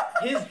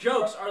 His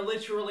jokes are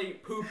literally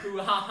poo poo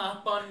ha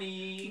ha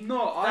funny.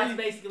 No, That's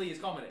basically his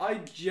comedy. I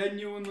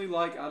genuinely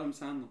like Adam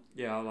Sandler.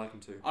 Yeah, I like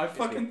him too. I He's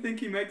fucking think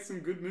he makes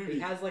some good He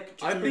movies. has like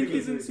 2 I think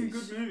he's in movies. some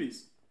good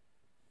movies.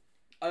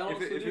 I good.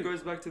 honestly If do. it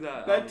goes back to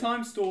that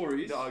Bedtime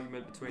Stories, the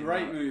argument between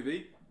great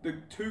movie. The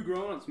two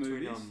Grown-Ups between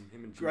movies,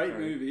 him and Jim great Carrey.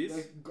 movies.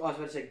 I was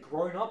about to say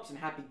Grown Ups and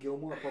Happy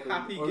Gilmore are probably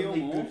Happy the only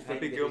Gilmore. good thing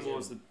Happy that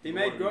Gilmore's he's in. the He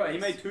one made of gro- the he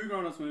made best. two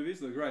Grown-Ups movies.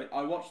 They're great.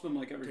 I watch them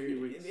like every few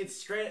Dude, weeks. it's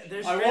straight.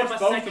 There's I straight watch up a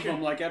both section. of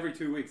them like every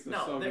 2 weeks. They're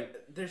No, so they're, good.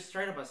 they're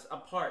straight up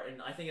apart,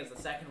 and I think it's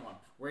the second one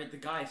where the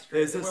guy straight.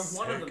 There's a Where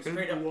one of them second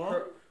straight up.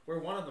 one? where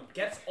one of them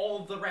gets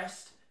all of the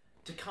rest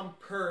to come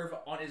perv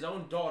on his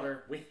own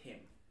daughter with him.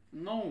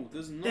 No,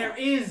 there's not. There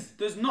is.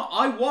 There's not.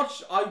 I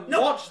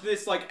watch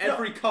this like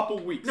every couple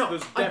weeks. No,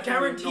 There's I definitely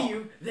guarantee not.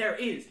 you there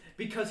is,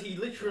 because he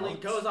literally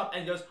goes up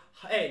and goes,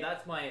 "Hey,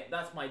 that's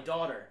my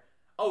daughter.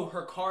 Oh,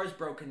 her car's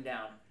broken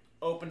down."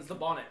 Opens the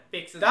bonnet,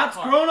 fixes That's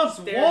the car. Grown-Ups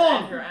stares at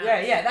 1. her ass.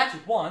 Yeah, that's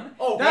one.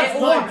 Oh, That's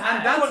they're one, all and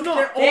bad. that's not.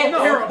 They're all They're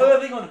terrible.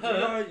 perving on her,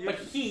 No, but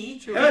he...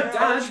 Chill Her out,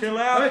 dad, chill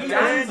out, her you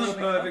dad's guys.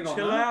 perving on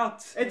Chill her.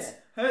 out.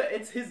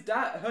 It's his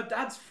dad. Her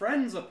dad's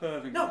friends are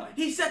perving on No, her.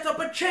 he sets up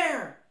a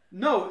chair,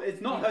 No,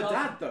 it's not He her doesn't.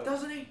 dad though.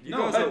 doesn't he? You No,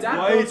 guys her are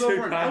dad way goes too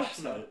over and helps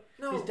passionate.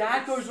 No, His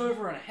dad goes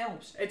over and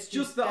helps. It's His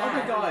just the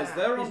dad- other guys.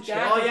 They're on His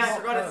dad Oh chairs. yeah, I not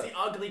forgot it's her. the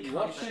ugly cunt.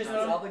 Watch It's that just this the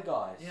does it. other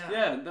guys. Yeah.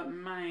 Yeah, that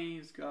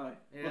maze guy.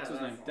 Yeah, What's his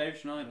that's name? one. Dave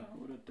Schneider.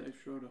 What a Dave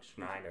Schroeder.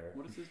 Schneider.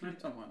 What is his name?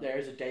 Something like There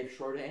is a Dave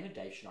Schroeder and a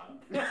Dave Schneider.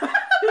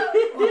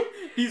 that.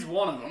 He's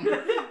one of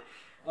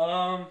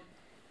them.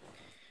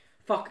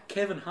 Fuck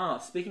Kevin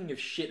Hart. Speaking of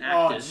shit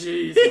Oh actors.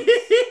 Jesus.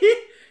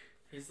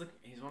 He's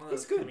one of those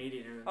He's good.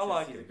 comedians who I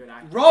like insists he's him. a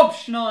good actor. Rob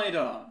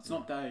Schneider. It's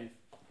not Dave.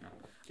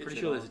 Pretty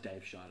sure there's a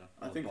Dave Schneider.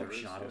 I Or think Bob there is,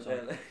 Schneider or yeah.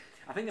 something.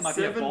 I think there might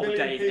be a 7 Bob,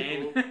 million Dave,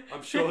 people. and...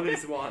 I'm sure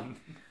there's one.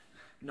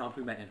 No, I'm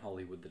talking about in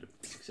Hollywood that are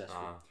successful.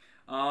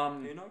 Who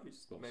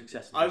knows? Well, Maybe.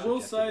 successful I is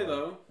will subjective, say right?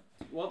 though,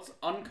 what's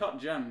Uncut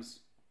Gems?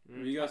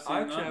 Have you guys seen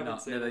I actually that? haven't No,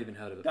 seen never it. even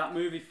heard of it. That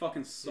movie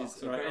fucking sucks,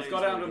 It's right? It's apparently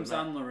got really Adam good,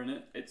 man. Sandler in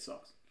it. It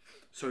sucks.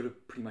 So do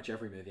pretty much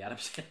every movie Adam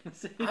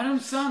Sandler's in. Adam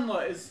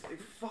Sandler is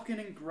fucking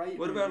in great.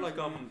 What about movies,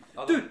 like man.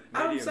 other Dude,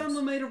 Adam mediums?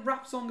 Sandler made a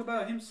rap song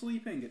about him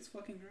sleeping. It's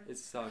fucking great. It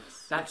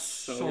sucks. That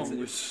so- song it's-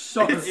 was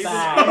so it's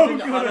bad. so Even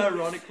good.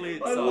 unironically,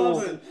 it I sucks.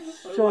 love it.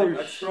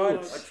 So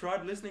I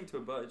tried listening to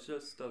it, but it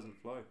just doesn't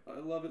flow. I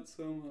love it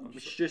so much.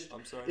 It's just,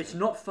 I'm sorry. it's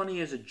not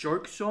funny as a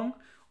joke song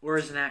or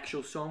as an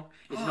actual song.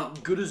 It's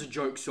not good as a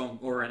joke song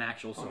or an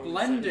actual song.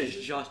 Blended. It's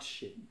just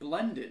shit.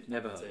 Blended.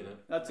 Never heard Seen of it.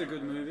 it. That's a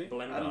good movie.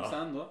 Blender. Adam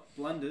Sandler.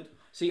 Blended.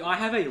 See, I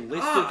have a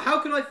list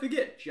How could I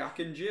forget Jack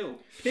and Jill?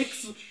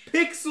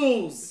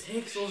 Pixels.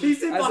 Pixels.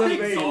 He's in As a fucking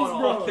meme. Pixels,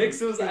 bro.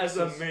 Pixels as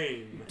a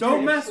meme.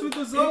 Don't mess with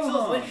the Pixels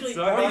Zohan. literally.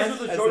 So Rise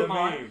as of the a Zohan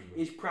meme.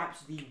 is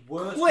perhaps the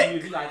worst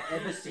Click. movie I've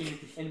ever seen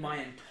in my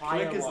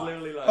entire Click is life.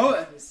 literally like.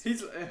 Oh,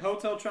 he's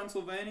Hotel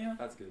Transylvania.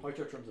 That's good.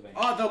 Hotel Transylvania.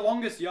 Oh, The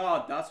Longest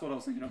Yard. That's what I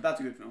was thinking of. That's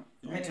a good film.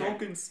 You Anyway.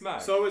 talking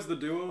smack? So is The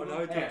Duo. on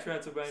Hotel Yeah.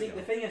 Transylvania. See,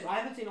 the thing is, I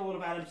haven't seen a lot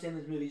of Adam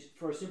Sandler's movies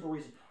for a simple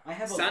reason. I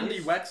have a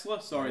Sandy list,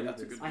 Wexler. Sorry,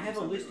 that's a good I one. have a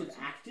Sandy list of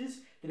Wexler. actors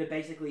that are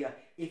basically,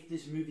 if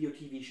this movie or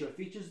TV show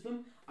features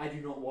them, I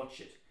do not watch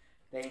it.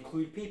 They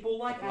include people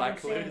like Adam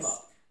Blacklist.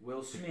 Sandler,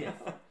 Will Smith,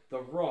 The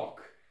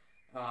Rock.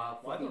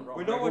 Why The Rock?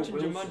 We're not watching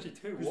Wilson. Jumanji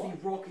 2. Because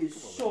What? The Rock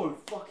is so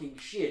fucking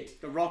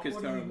shit. The Rock is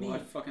What do you terrible. I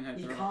mean? fucking hate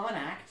He The Rock. can't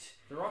act.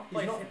 The Rock He's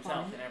plays not himself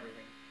funny. in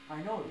everything.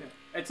 I know.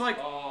 It's like,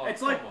 Oh,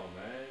 it's come like, on,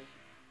 man.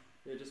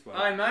 Yeah, just wait.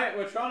 hey mate,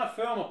 we're trying to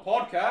film a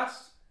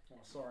podcast. Oh,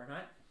 sorry, mate.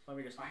 Let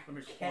me just.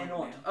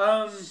 Cannot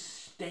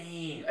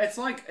stand. It's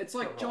like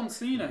The John Rock.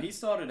 Cena. He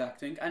started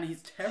acting and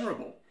he's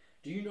terrible.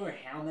 Do you know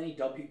how many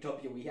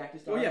WWE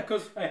actors? Well, yeah,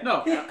 because Hey.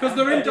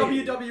 they're in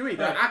WWE.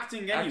 They're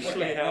acting anyway.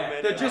 Actually, Okay, how yeah.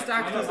 many They're just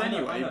actors? actors I know,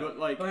 anyway. I know. But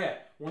like, Oh yeah,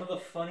 one of the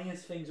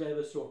funniest things I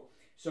ever saw.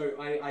 So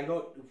I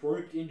got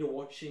roped into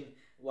watching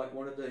like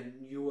one of the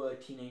newer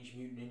Teenage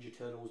Mutant Ninja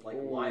Turtles like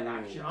live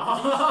action.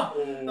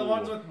 The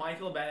ones with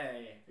Michael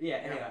Bay. Yeah.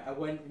 Anyway, I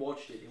went and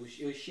watched it. It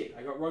was shit.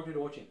 I got roped into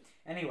watching it.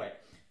 Anyway,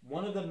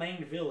 one of the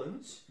main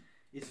villains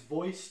is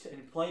voiced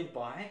and played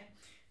by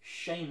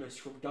Sheamus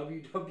from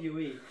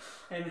WWE,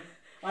 and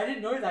I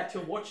didn't know that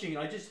till watching it.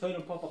 I just heard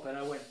him pop up, and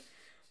I went,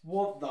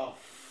 "What the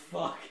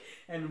fuck?"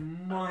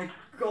 And my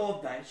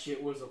god, that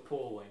shit was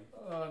appalling.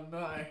 Oh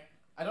no.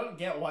 I don't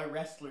get why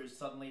wrestlers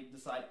suddenly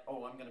decide,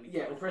 oh, I'm gonna be.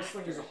 Yeah, an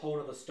wrestling is a actor. whole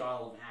other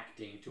style of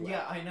acting to Yeah,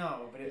 act. I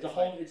know, but It's it's a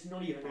whole. like It's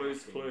not even Clues,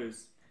 acting.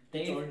 clues.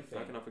 Its own Dave, thing.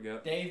 How can I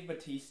forget? Dave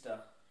Batista.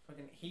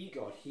 Fucking he.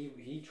 God,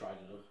 he tried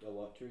it a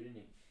lot too, didn't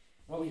he?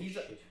 Well, he's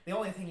Shit. the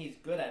only thing he's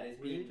good at is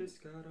We being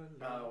just gotta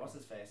what's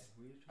his face?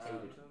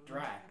 David.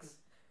 Drax.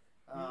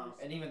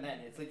 And even then,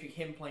 it's literally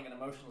him playing an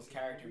emotionless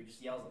character who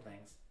just yells at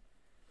things.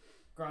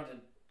 Granted,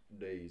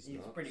 These he's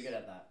nuts. pretty good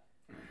at that.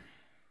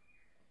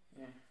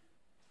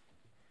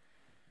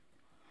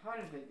 I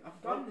don't think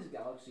Guardians of the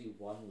Galaxy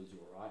 1 was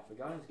alright, but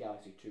Guardians of the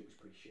Galaxy 2 was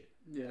pretty shit.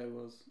 yeah, it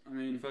was. I The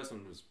mean, first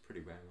one was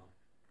pretty bang on.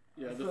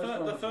 yeah, the the first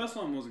one the was- first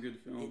one was a good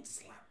film.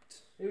 slapped.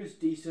 It was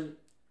decent.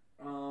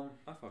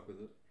 I fuck with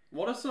it.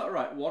 What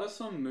are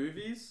some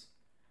movies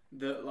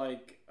that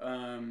like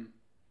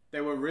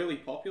they were really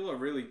popular,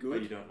 really But you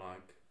good? don't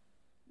like.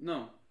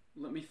 No,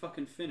 let me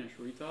fucking finish,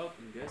 retard.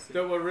 I'm guessing.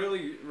 That were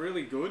really,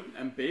 really good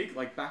and big,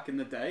 like back in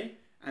the day,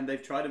 and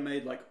they've tried to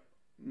make like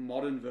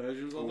modern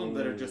versions of them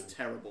that are just Ooh.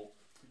 terrible.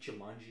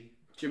 Jumanji.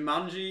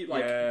 Jumanji,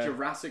 like Yeah.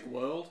 Jurassic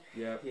World.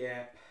 Yeah.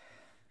 Yeah.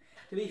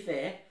 To be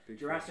fair, Big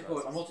Jurassic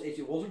franchises. World.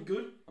 It wasn't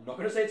good. I'm not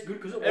going to say it's good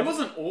because It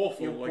wasn't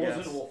awful. It I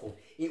wasn't guess. awful.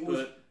 It was.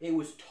 But- It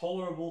was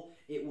tolerable.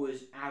 It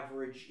was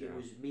average. It Yeah.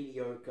 was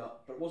mediocre,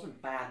 but it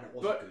wasn't bad and it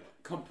wasn't But good.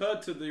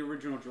 compared to the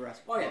original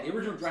Jurassic Oh yeah, Park, the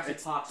original Jurassic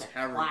it's Park's a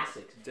terrible.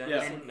 classic.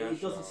 Dennis And and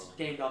it doesn't Nash.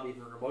 stand up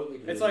even remotely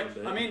to It's the like,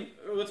 bit. I mean,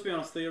 let's be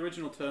honest, the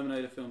original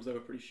Terminator films, they were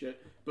pretty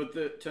shit. But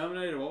the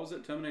Terminator, what was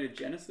it? Terminator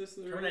Genesis?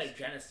 that they Terminator released?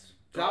 Genesis.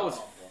 That was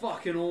awful.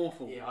 fucking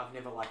awful. Yeah, I've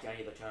never liked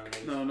any of the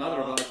Terminators. No, neither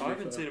have I. to I be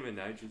haven't fair. seen him in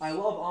ages. I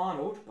love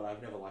Arnold, but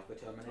I've never liked the I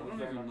Terminator don't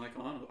very even much.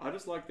 like Arnold. I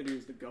just like that he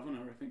was the governor.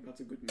 I think that's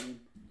a good name.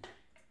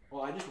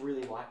 Well, I just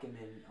really like him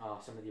in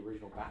some of the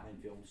original Batman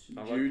films.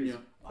 I like Junior.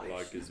 I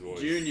like his voice.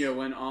 Junior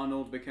when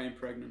Arnold became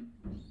pregnant.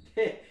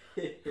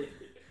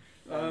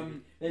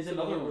 There's so-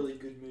 another really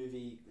good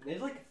movie.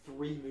 There's like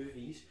 3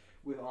 movies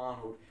with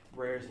Arnold,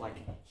 whereas like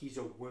he's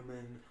a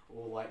woman,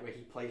 or like where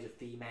he plays a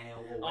female,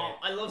 or where, Oh,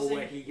 I love or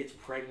where seeing. he gets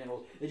pregnant.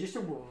 Or there's just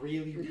some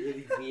really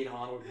weird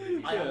Arnold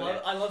movies.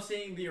 I love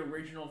seeing the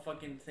original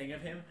fucking thing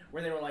of him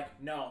where they were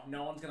like, no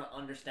one's gonna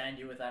understand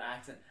you with that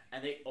accent,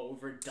 and they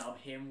overdub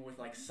him with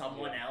like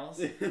someone else.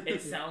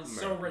 It sounds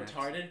so American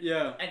retarded,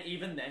 Yeah. and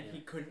even then he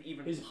couldn't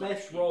even. His punch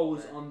best people, role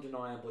was man.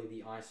 undeniably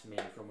the Iceman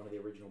from one of the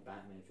original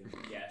Batman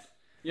films. Yes.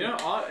 You know, in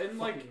Fucking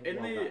love that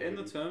the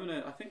movie.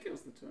 Terminator, I think it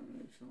was the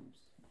Terminator films.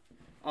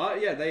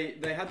 Yeah,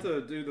 they had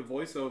to do the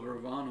voiceover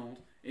of Arnold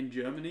in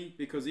Germany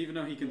because even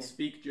though he can Yeah.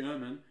 speak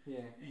German,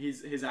 Yeah.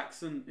 his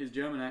accent, his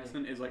German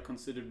accent, is like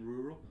considered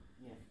rural.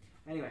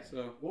 Anyway,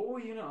 So what were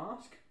you gonna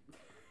ask?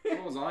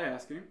 what was I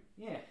asking?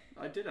 Yeah,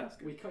 I did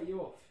ask we him. cut you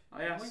off.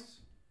 I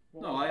asked.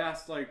 What No, was I it?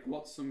 asked like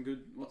what's some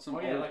Oh,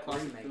 yeah, old like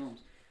classic remakes.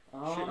 films.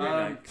 Um,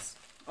 Remakes.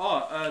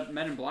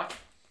 Men in Black.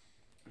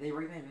 they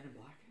remade Men in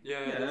Black. Yeah,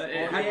 Yeah, that's- it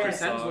oh, had yeah, Chris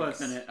sucks.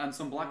 Hemsworth in it and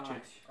some black Right.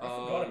 chicks. I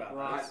forgot about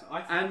Right, this.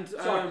 And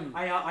sorry,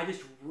 I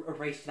just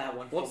erased that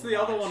one. what's from the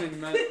other mine. one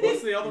in?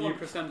 What's the other one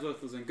Chris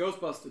Hemsworth was in?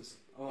 Ghostbusters.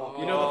 Oh,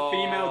 You know the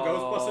female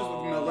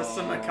Ghostbusters with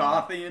Melissa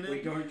McCarthy in we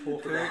it. don't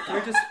talk Can about we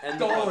that. just end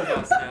the God.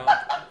 podcast now?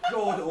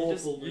 God You awful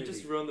just, movie. you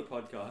just ruined the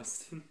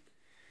podcast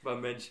by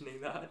mentioning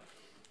that.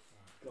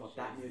 God,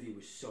 that movie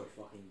was so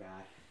fucking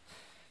bad.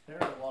 There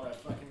are a lot of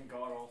fucking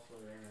god awful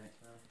remakes,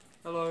 man.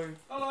 Hello,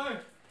 Hello.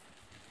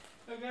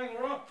 Okay,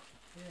 we're up.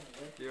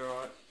 you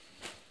alright?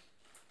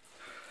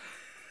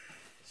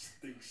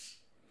 Stinks.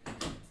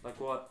 Like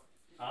what?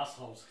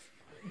 Assholes.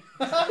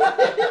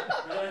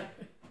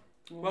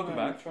 Welcome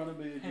back. Trying to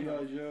be a Hang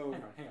on. G.I. Joe.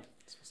 Hang on.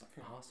 It smells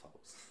like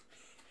assholes.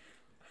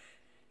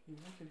 You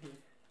walk in here,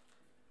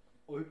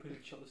 open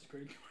and shut the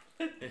screen.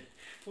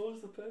 What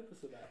was the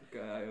purpose of that?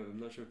 Okay, I'm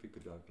not sure if you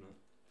could open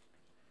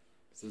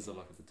it. There's a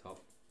lock at the top.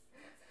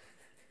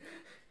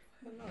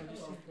 I don't know, it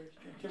just seemed very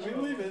strange.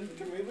 Can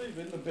we leave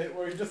in the bit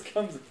where he just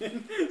comes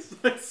in?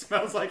 It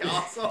smells like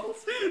assholes.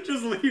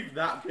 Just leave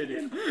that bit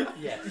in.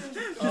 Yeah.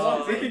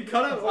 We can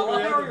cut out I what we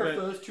love how have he a bit.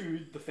 refers to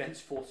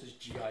Defense Forces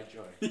G.I.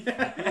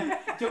 Joe.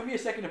 Took me a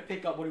second to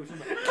pick up what he was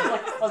talking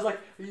about. I was like,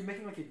 are you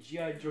making like a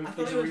G.I. Joe I thought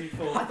it was- figurine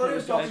for... I thought it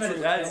was for- talking about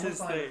his That's film his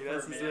sign thing. for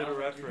That's a his minute. little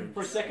reference.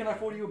 For a second, I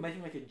thought you were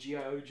making like a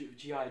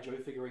G.I. Joe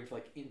figurine for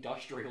like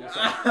industrial or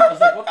something. I was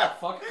like, what the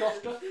fuck,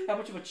 Costa? How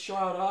much of a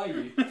child are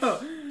you?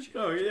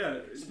 Oh yeah.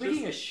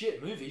 Speaking of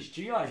shit movies,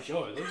 G.I.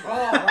 Joe, those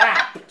Oh,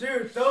 crap!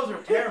 Dude, those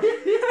are terrible.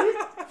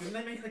 Didn't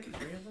they make like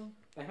 3 of them?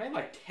 they made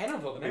like 10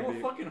 of them. They were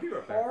Maybe. fucking Be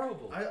right back.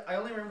 horrible. I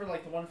only remember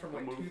like the one from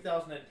like Move.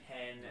 2010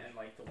 and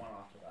like the one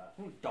after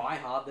that. Die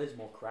Hard, there's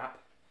more crap.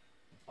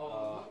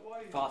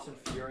 Fast and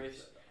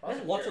Furious.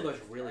 There's lots of those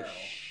really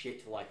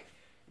shit, like,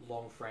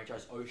 long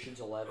franchise. Ocean's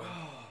 11.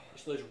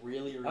 Just those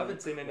really, really I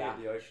haven't seen any crap.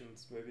 of the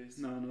Oceans movies.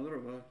 No, neither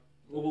have I.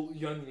 Well,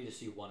 you only need to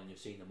see one and you've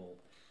seen them all.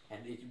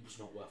 And it was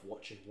not worth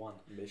watching one.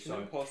 Mission So-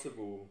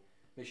 Impossible.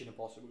 Mission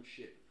Impossible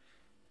shit.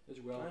 As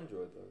well. I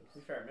enjoyed those. To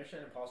be fair, Mission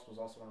Impossible is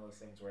also one of those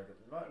things where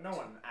no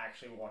one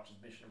actually watches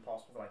Mission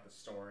Impossible for like the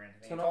story and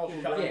anything. Turn It's all off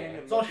your shut, brain and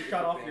it's all watch it shut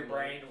with off your your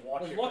family. brain to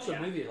watch There's it. lots of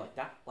yeah. movies like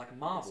that, like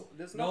Marvel.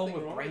 There's No one nothing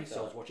with wrong brain with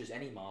cells that. watches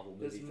any Marvel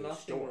There's movie for the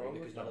nothing story wrong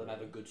because with none of them that.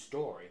 have a good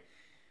story.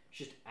 It's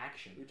just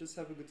action. We just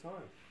have a good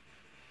time.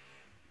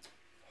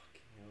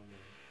 Fucking hell, man.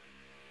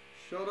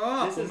 Shut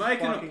up. This We're is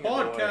making a fucking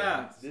podcast.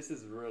 annoying. This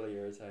is really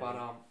irritating. But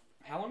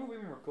how long have we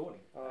been recording?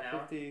 An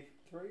hour?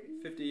 53?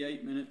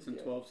 58 minutes and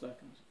Yeah. 12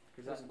 seconds.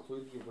 Does that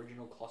include the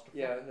original clusterfuck?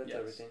 Yeah, that's Yes.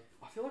 everything.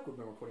 I feel like we've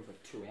been recording for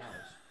 2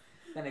 hours.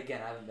 Then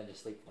again, I haven't been to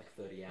sleep for like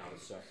 30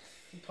 hours, so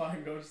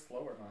Time goes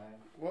slower, man.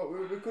 Well,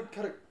 we could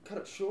cut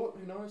it short.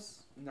 Who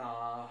knows?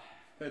 nah.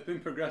 It's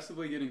been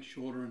progressively getting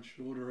shorter and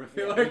shorter. I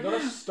feel Yeah, like. we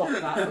gotta stop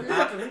that from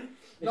happening.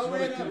 It's No, not a we're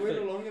good not. We're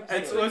thing. a long It's,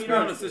 episode. let's be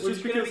honest, it's We're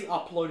just gonna because be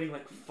uploading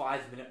like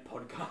 5-minute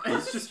podcasts.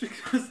 it's just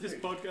because this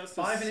podcast is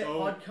 5-minute so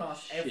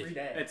podcast every shit.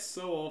 day. it's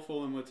so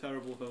awful and we're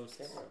terrible hosts.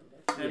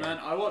 Hey Yeah. man,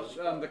 I watch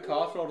the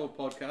Car Throttle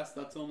podcast.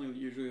 That's only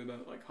usually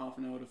about like half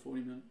an hour to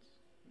 40 minutes.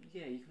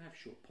 Yeah, you can have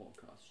short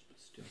podcasts, but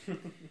still.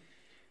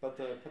 But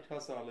the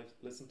podcasts I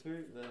listen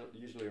to, they're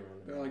usually around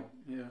an They're hour. like,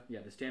 yeah. Yeah,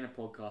 the standard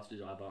podcast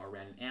is either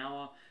around an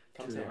hour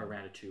Come to Town.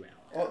 around a 2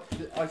 hour.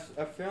 Oh,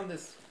 I found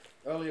this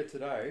earlier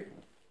today.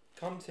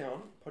 Come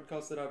Town,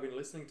 podcast that I've been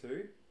listening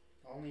to.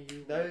 Only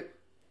you. They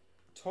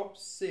top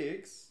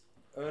 6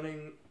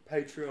 earning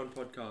Patreon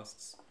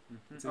podcasts.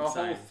 It's Our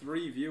whole insane.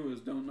 3 viewers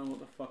don't know what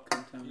the fuck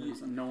Cumtown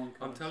is, and no one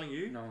cares. I'm telling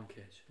you, No one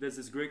cares. there's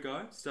this Greek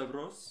guy,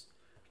 Stavros.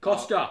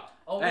 Costa,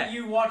 Only Hey,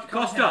 you watch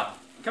Costa,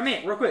 come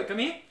here, real quick. Come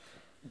here.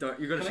 You're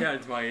gonna Come shout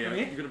into my ear. Come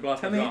here. You're gonna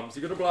blast Come my here. drums.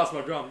 You're gonna blast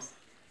my drums.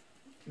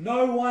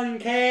 No one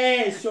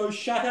cares, so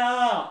shut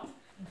up.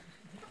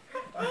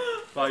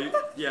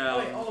 But yeah,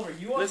 Wait, Oliver,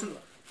 you watch. listen,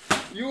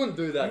 you wouldn't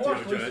do that you to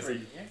watch a Lucifer, jersey.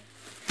 didn't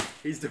you?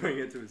 He's doing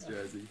it to his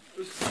jersey.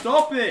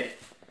 Stop it!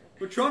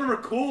 We're trying to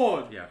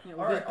record. Yeah. Yeah,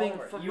 All right,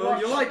 Oliver, you Well,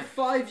 watched, you're like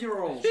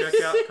 5-year-olds. Check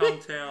out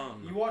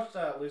Cumtown. you watched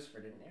Lucifer,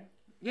 didn't you?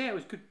 Yeah, it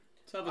was good.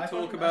 Let's have a I talk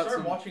fucking- I about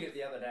started some. watching it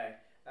the other day,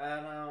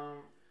 and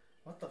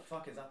what the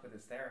fuck is up with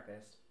his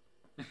therapist?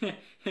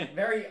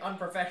 Very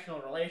unprofessional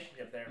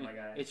relationship there, my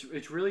guy.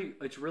 It's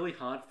really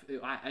hard.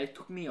 It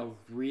took me a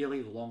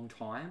really long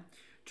time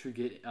to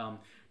get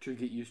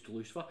used to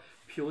Lucifer,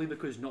 purely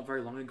because not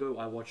very long ago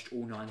I watched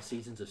all 9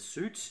 seasons of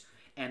Suits,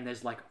 and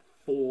there's like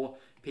 4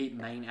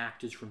 main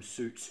actors from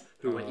Suits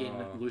who are in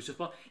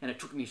Lucifer, and it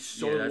took me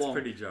so Yeah, that's long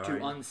pretty to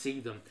jarring.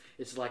 unsee them.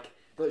 It's like,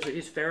 so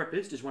his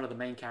therapist is one of the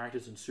main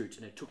characters in Suits,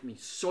 and it took me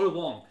so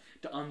long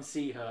to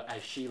unsee her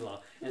as Sheila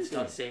and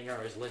start seeing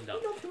her as Linda.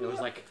 It was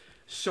like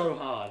so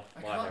hard. I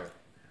Why can't. her?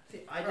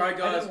 See, Alright, I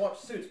guys. didn't watch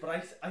Suits, but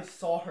I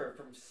saw her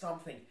from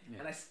something, Yeah.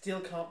 and I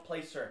still can't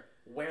place her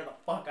where the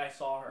fuck I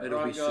saw her. It'll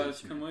Right, be guys,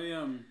 Suits,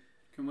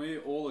 can we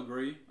all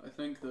agree? I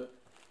think that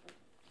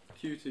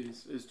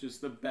Cuties is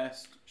just the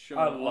best show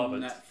I love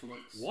on it.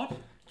 Netflix. What?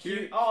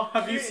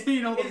 Have you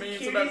seen all the is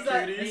memes Cuties about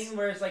that Cuties? thing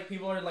where it's like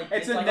people are like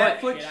It's a disliking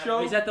Netflix shit out of show.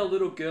 it? Is that the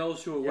little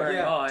girls who are wearing?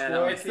 Yeah. Oh, yeah,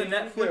 that one. It's the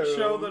Twerking Netflix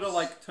show that are girls.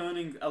 like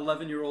turning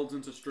 11-year-olds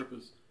into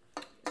strippers.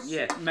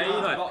 Yeah. Made,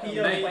 No, by,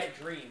 Peter's made, Wet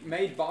Dream.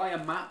 made by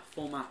a map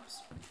for maps.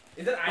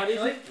 Is it But is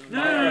actually? it?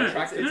 No.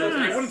 Attracted No, to no, us.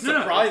 no, It wouldn't no, no.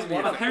 surprise me if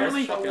it was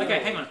Apparently, fucking okay,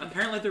 real. hang on.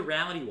 Apparently, the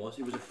reality was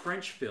it was a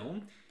French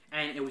film,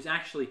 and it was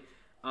actually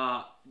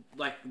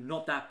like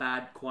not that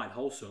bad, quite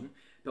wholesome.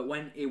 But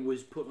when it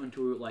was put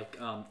onto like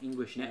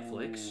English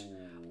Netflix,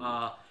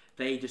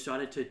 they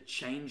decided to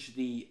change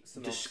the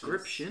Synopsis.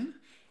 description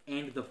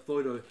and the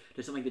photo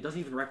to something that doesn't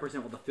even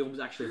represent what the film's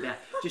actually about,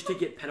 just to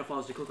get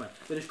pedophiles to click on it.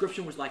 The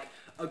description was like,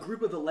 a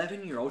group of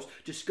 11-year-olds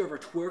discover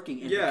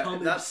twerking and Yeah,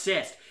 become that's-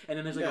 obsessed, and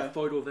then there's like yeah. a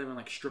photo of them in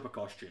like stripper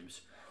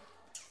costumes.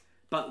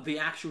 But the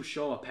actual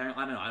show,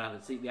 apparently, I don't know, I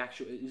haven't seen the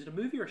actual. Is it a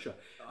movie or a show?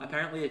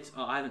 Apparently, it's.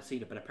 I haven't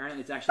seen it, but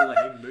apparently, it's actually like.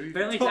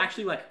 Apparently, it's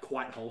actually like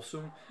quite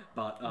wholesome.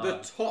 But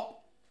The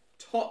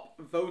top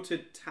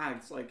voted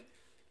tags, like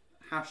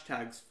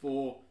hashtags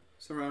for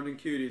surrounding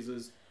Cuties,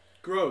 is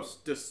gross,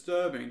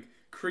 disturbing,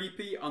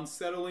 creepy,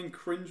 unsettling,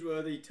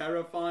 cringeworthy,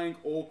 terrifying,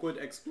 awkward,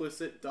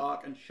 explicit,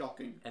 dark, and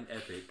shocking. And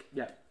epic.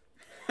 yeah,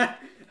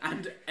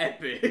 And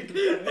epic.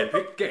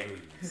 Epic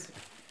Games.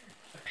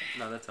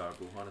 No, that's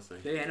horrible, honestly.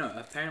 Yeah, no.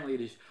 Apparently,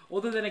 it is.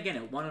 Although then again,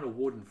 it won an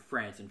award in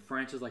France, and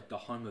France is like the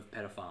home of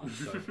pedophiles.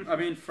 So. I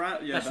mean,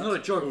 That's not a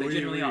joke. They Oui,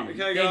 genuinely oui. are. Okay,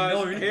 They're guys,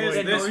 known, here's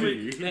they're, this known,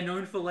 week. they're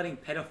known for letting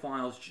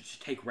pedophiles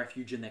just take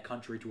refuge in their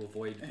country to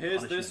avoid. Here's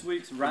punishment this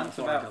week's from rant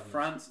foreign about governments.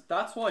 France.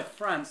 That's why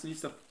France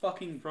needs to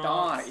fucking France.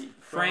 die.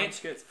 France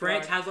gets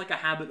France flagged. has like a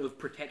habit of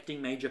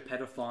protecting major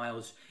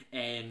pedophiles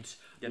and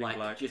Getting like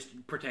flagged.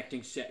 just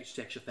protecting sex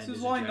offenders. This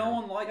is why in no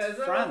general. one likes Yeah, is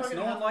that France. fucking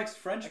No one happened? likes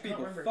French I can't people.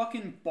 remember.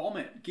 Fucking bomb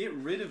it. Get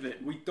rid of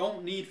it. We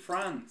don't need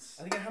France.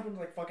 I think it happened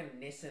with like fucking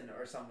Nissan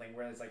or something,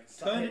 where it's like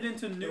Turn it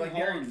into New like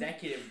their Holland.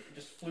 executive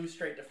just flew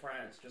straight to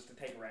France just to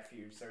take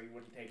refuge, so he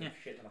wouldn't take Yeah.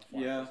 a shit on a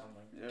flight Yeah. or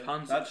something. Yeah,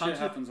 Tons- that tons shit of-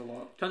 happens a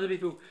lot. Tons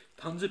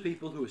of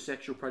people who are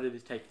sexual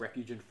predators take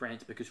refuge in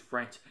France because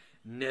France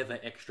never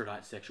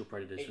extradites sexual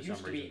predators It for used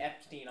some to reason. be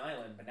Epstein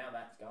Island, but now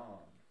that's gone.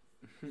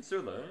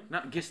 Still though.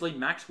 No, Ghislaine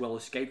Maxwell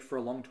escaped for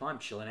a long time,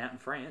 chilling out in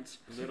France.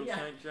 Little Yeah.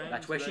 Saint James.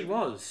 That's where she baby.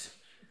 was.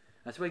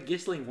 That's where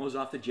Ghislaine was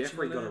after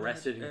Jeffrey got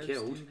arrested and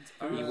killed.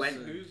 He went.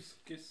 Who's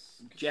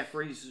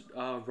Jeffrey's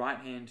right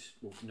hand.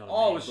 Well, not a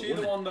Oh, man, was but she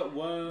the woman. one that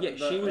were? Yeah,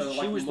 she was. like,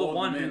 She was the lured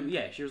one them who. in?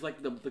 Yeah, she was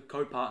like the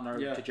co-partner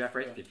Yeah, to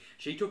Jeffrey yeah. Epstein.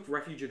 She took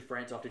refuge in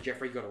France after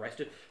Jeffrey got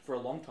arrested for a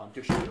long time.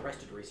 Till she was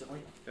arrested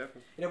recently.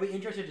 Careful. It'll be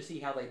interesting to see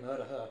how they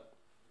murder her.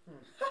 Hmm.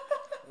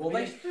 Well,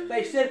 they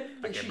said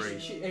that Okay, Bree.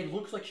 it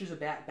looks like she's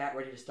about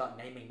ready to start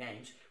naming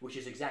names, which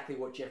is exactly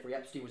what Jeffrey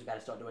Epstein was about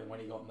to start doing when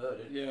he got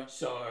murdered. Yeah.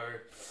 So,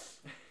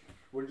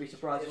 wouldn't be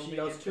surprised if It'll she be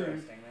does too.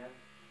 interesting,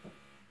 man.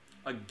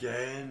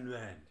 Again,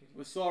 man.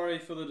 We're sorry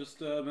for the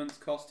disturbance.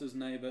 Costa's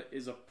neighbour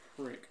is a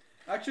prick.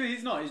 Actually,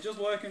 he's not. He's just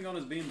working on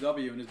his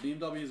BMW, and his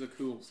BMWs are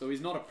cool. So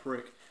he's not a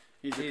prick.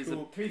 He's a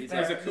cool. To be He's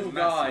fair, a cool he's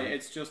guy. massive.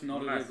 It's just not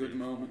at a Massive. good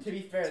moment. To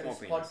be fair, Small this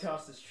penis.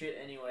 podcast is shit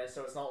anyway,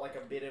 so it's not like a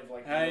bit of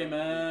like. Hey like,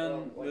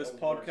 man, like, this a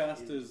worse podcast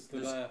shit. is the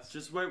best.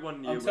 Just wait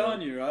 1 year. I'm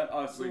telling you, right?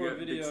 I saw we a get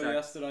big video stacks.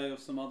 yesterday of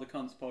some other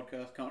cunts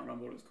podcast. Can't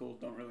remember what it's called.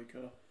 Don't really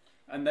care.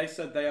 And they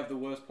said they have the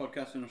worst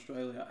podcast in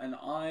Australia, and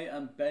I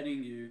am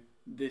betting you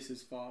this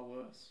is far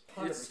worse.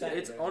 100% It's it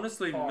is.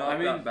 honestly Far- not I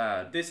mean, that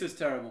bad. This is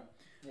terrible.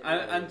 It And,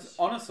 really and is.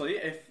 honestly,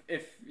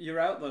 if you're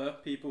out there,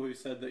 people who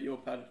said that your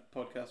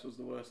podcast was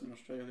the worst in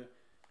Australia,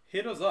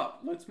 hit us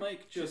up. Let's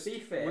make just to be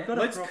fair, We've got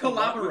a let's proper-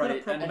 collaborate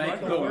we've got a and proper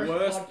make mic. the Worst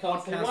worst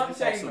podcast podcast what I'm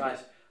saying, possible. guys,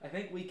 I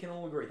think we can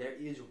all agree there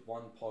is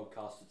one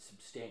podcast that's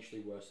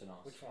substantially worse than us.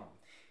 Which one?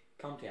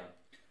 Cumtown.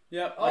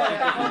 Yep. Oh,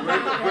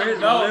 yeah. We're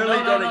No, literally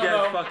no, gonna no, get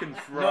no. fucking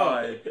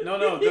fried.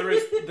 No.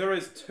 There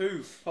is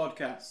 2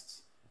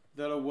 podcasts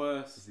that are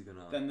worse Is he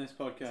gonna? than this He's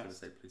gonna podcast.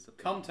 say please stop.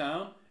 Come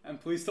Town and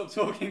Please Stop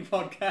Talking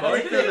podcast.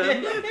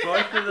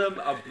 Both of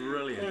them are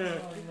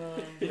brilliant.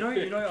 You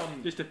know,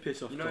 Just to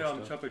piss off you know,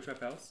 Costa. Chapo Trap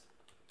House.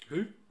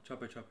 Who?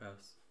 Chapo Trap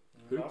House.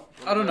 No.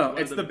 I don't know. One of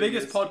It's the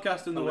biggest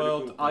podcast in the political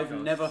world. I've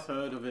podcasts. never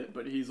heard of it,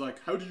 but he's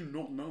like, how did you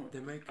not know it? They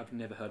make I've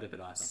never heard of it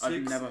either. I've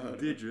 6 never heard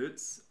of it.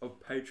 digits of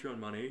Patreon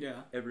money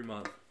Yeah. every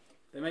month.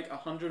 They make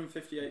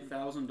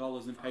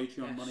 $158,000 in Patreon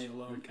Yes. money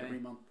alone Okay. every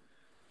month.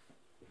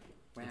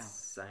 Wow.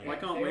 Insane. Why If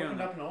can't they we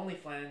opened own up an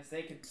OnlyFans,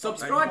 they could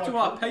Subscribe to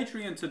our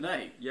Patreon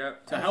today Yeah.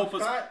 to help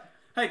us. Subscribe.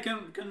 Hey,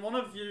 can one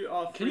of you,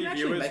 our Can 3 you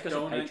actually viewers, make us a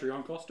donate?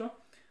 Patreon, Costa?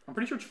 I'm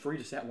pretty sure it's free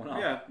to set one up.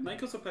 Yeah,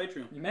 make us a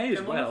Patreon. You may as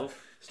Can one well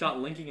start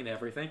linking and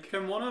everything.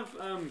 Can one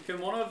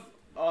of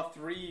our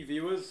 3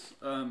 viewers,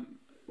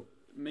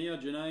 me or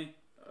Janae,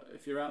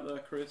 if you're out there,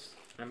 Chris,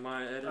 Am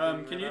I editing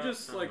can that you out?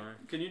 just I don't know.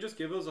 can you just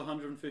give us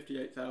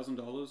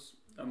 $158,000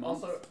 a month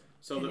Also,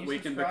 so can that you we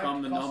can subscribe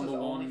become the to Costa's number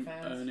one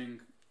OnlyFans? earning?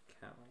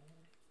 Cow.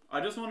 I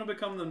just want to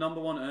become the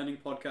number one earning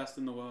podcast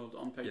in the world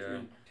on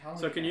Patreon. tell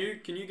So me can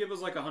that. you give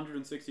us like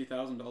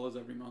 $160,000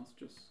 every month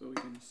just so we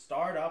can?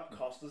 Start up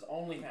Costa's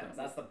OnlyFans?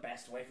 That's the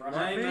best way for us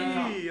Not to Maybe. make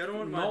income. me. I don't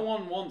want my. No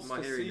one wants my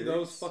to hairy see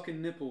those nips.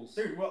 fucking nipples.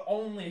 Dude, we'll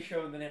only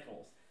show the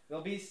nipples.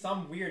 There'll be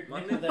some weird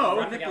My nipple nipple- that No,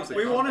 running nipples out are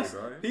We there. want comfy, to.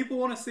 bro. People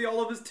want to see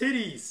all of his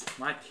titties.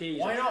 My titties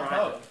Why are not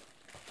private. both?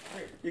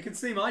 You can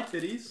see my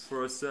titties.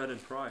 For a certain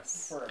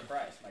price. For a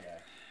price, my guy.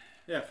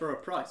 Yeah, for a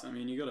price. I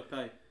mean, you got to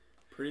pay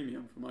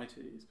premium for my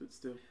titties, but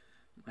still.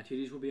 My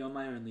titties will be on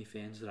my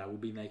OnlyFans that I will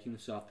be making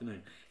this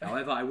afternoon.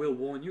 However, I will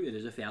warn you, it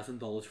is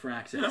 $1,000 for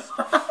access.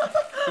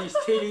 These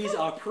titties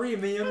are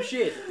premium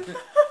shit.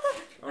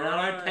 And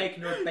I don't take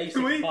no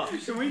basic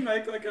bucks. Can we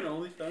make like an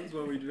OnlyFans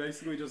where we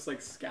basically just like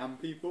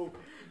scam people?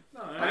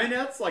 No, I mean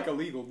that's like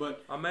illegal,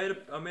 but I made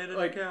an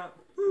Like- account.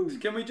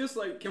 can we just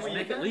like can Just we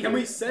make it can legal.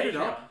 we set it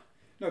up?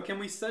 No, can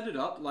we set it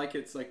up like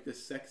it's like the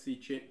sexy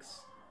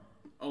chicks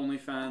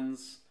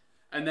OnlyFans,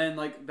 and then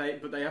like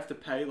they have to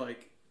pay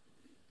like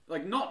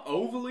not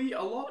overly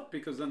a lot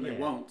because then they Yeah.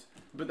 won't,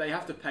 but they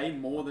have to pay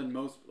more than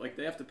most. Like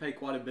they have to pay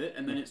quite a bit,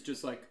 and then it's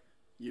just like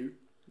you.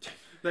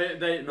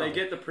 They No.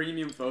 get the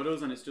premium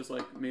photos, and it's just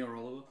like me or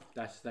Oliver,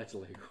 That's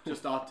illegal.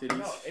 just our titties.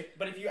 No,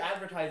 but if you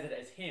advertise it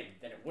as him,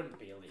 then it wouldn't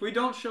be illegal. If we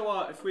don't show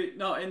our,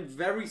 in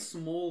very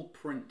small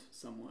print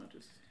somewhere,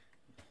 just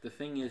The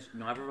thing is,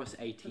 neither of us are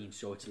 18,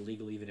 so it's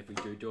illegal even if we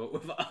do it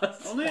with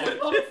us. only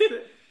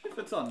if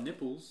it's on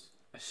nipples.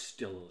 It's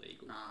still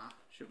illegal. Nah,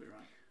 she'll be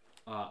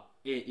right.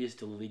 It is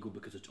still illegal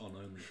because it's on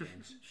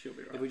OnlyFans. She'll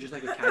be If right. we just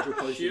like a casual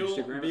post on She'll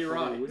Instagram, be it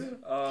probably right.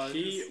 would.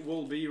 She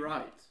will be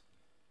right.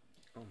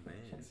 Oh man,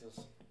 Jesus.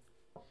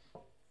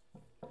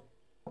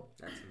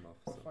 that's enough.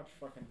 How much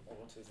fucking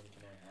autism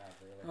can I have,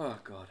 really? Oh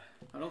god.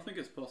 I don't think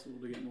it's possible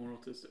to get more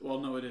autistic. Well,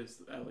 no, it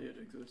is. Elliot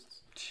exists,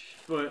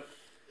 but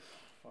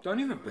Don't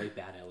even bleep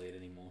out Elliot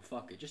anymore.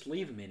 Fuck it. Just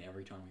leave him in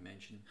every time we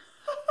mention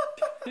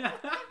him.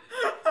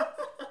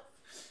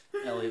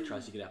 Elliot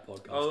tries to get our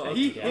podcast. Oh, taken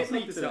he down. hit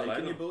me This today. out Can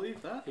you later.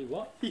 believe that? He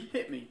what? He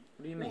hit me.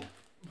 What do you mean?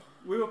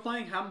 We were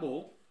playing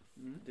handball.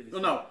 Did he Oh,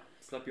 no,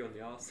 slap you on the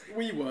ass?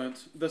 we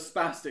weren't. The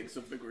spastics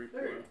of the group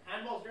were. Dude,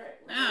 handball's great.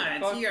 Ah,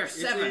 it's year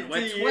 7. We're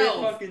It's year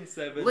 12. fucking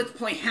 7. Let's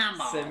play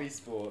handball.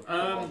 Semi-sport.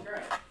 Handball's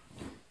great.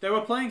 They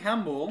were playing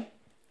handball,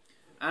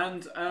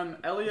 and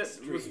Elliot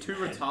was too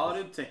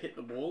retarded to hit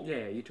the ball.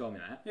 Yeah, you told me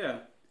that. Yeah.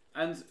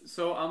 And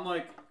so I'm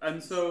like,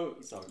 and so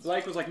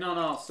Blake was like, no,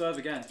 I'll serve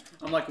again.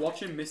 I'm like, watch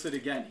him miss it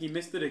again. He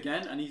missed it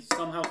again, and he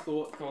somehow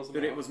thought Calls him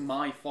that it out. was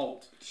my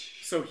fault.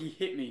 So he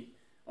hit me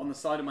on the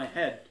side of my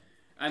head.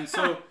 And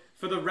so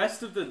for the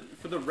rest of the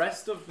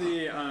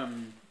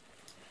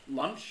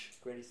lunch,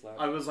 Granny slap.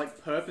 I was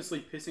like purposely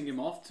pissing him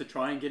off to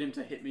try and get him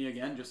to hit me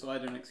again, just so I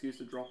had an excuse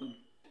to drop him.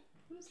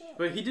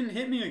 But he didn't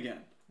hit me again.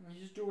 You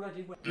just do what I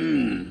did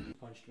when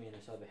punched me in the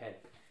side of the head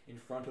in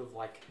front of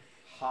like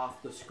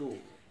half the school.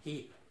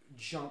 He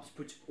jumps,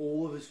 puts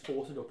all of his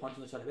force into a punch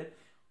on the side of it.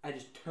 I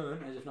just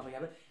turned as if nothing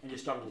happened and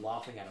just started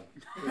laughing at him.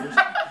 It was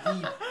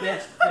the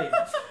best thing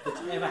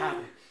that's ever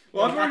happened.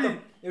 Well, it, was I've at the,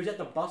 already- it was at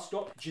the bus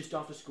stop just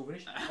after school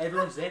finished.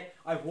 Everyone's there.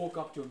 I walk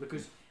up to him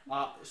because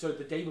so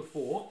the day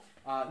before,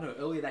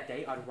 earlier that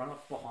day, I'd run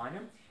up behind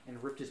him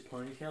and ripped his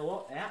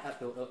ponytail out at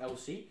the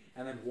LC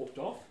and then walked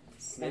off.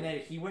 And then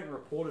he went and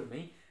reported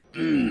me.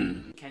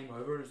 Came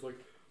over and was like,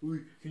 "Oi,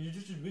 can you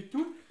just admit to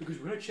it? Because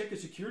we're gonna check the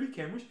security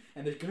cameras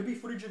and there's gonna be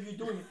footage of you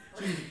doing it.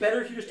 So it's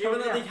better if you just tell Even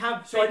me though now." they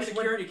have So I fake just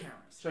went- security cameras.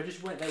 So I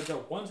just went. The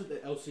ones at the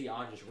LC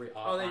are just real.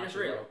 Oh, they're just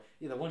real.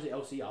 Yeah, the ones at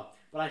LC are.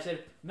 But I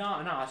said, no,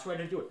 I swear I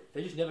didn't do it.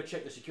 They just never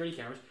checked the security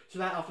cameras. So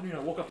that afternoon I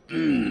walk up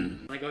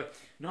and I go,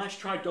 "Nice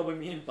try dobbing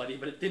me in, buddy,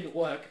 but it didn't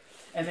work."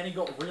 And then he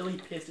got really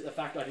pissed at the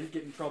fact I didn't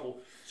get in trouble.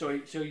 So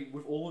he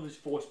with all of his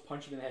force,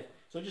 punched him in the head.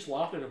 So I just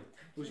laughed at him.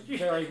 It was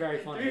very, very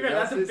To funny. be fair,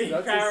 that's a That's his- big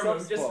that's his power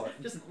soft move. spot.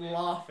 Just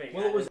laughing.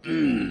 Well, at it was.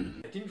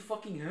 it. It didn't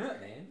fucking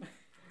hurt, man.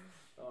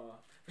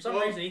 For some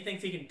Well- reason, he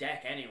thinks he can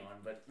deck anyone,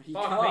 but He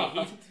fuck can't.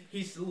 me,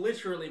 he's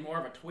literally more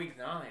of a twig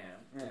than I am,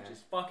 Yeah. which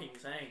is fucking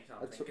saying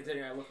something, That's what-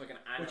 considering I look like an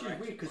anorexic Which is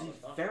weird because he's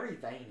motherfucker. very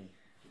veiny.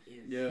 He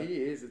is. Yeah. He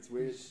is. It's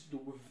weird.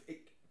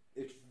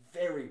 It's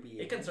very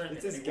weird. It concerns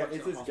It's me his, that he works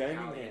it's in the his gaming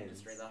hospitality hands.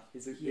 industry, though.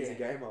 He's a Yeah.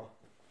 gamer.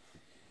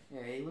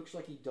 Yeah, he looks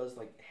like he does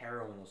like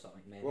heroin or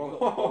something, man. Whoa. He's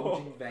got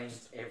bulging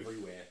veins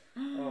everywhere.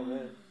 Oh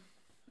man.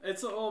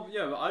 It's all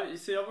yeah. But I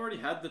see. I've already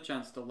had the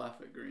chance to laugh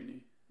at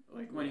Greeny.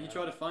 Like when he Yeah.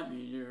 tried to fight me,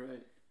 you're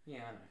right. Yeah,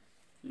 I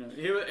know.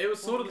 You know, it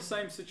was sort of the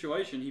same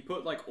situation. He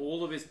put like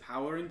all of his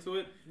power into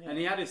it, and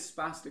he had his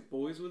spastic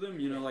boys with him.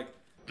 You know, like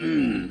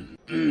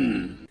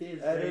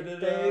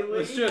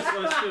let's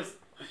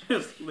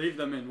just leave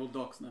them in. We'll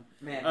dox them.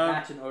 Man, Um,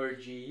 that's an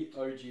OG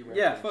reference.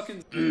 Yeah,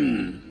 fucking.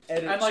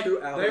 Edit And, like,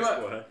 2 hours they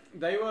were- worth.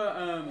 They were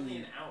Only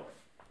an hour.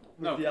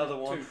 no, the other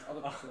one. two,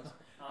 other podcasts.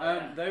 Oh,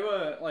 yeah. They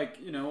were like,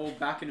 you know, all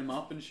backing him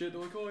up and shit.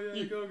 They're like, oh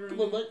yeah, go Greeny.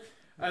 mate.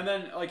 And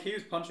then like he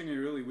was punching me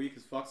really weak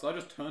as fuck, so I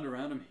just turned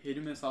around and hit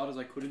him as hard as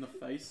I could in the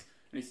face,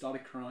 and he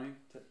started crying.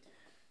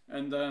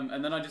 And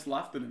then I just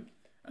laughed at him,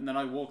 and then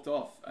I walked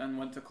off and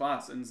went to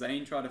class. And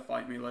Zane tried to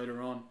fight me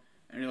later on,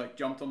 and he like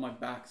jumped on my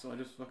back, so I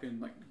just fucking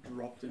like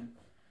dropped him.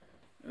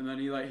 And then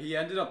he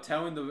ended up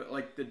telling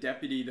the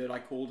deputy that I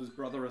called his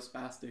brother a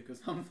spastic or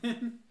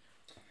something.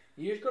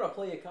 You just gotta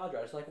play your cards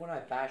right. It's like when I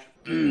bashed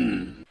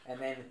and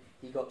then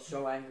he got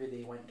so angry that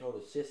he went and told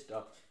his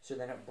sister. So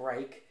then at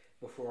break,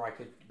 before I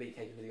could be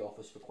taken to the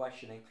office for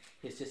questioning,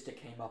 his sister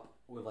came up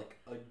with like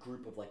a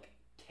group of like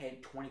 10,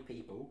 20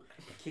 people,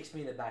 kicks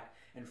me in the back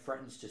and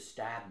threatens to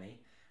stab me.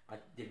 I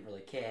didn't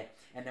really care.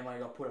 And then when I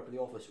got put up in the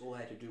office, all I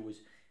had to do was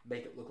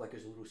make it look like I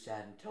was a little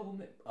sad and tell them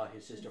that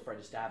his sister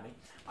threatened to stab me.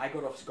 I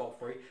got off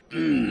scot-free.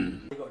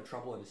 He got in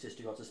trouble and his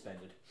sister got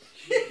suspended.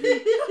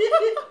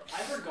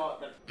 I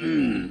forgot that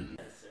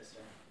his sister.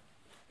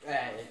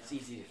 It's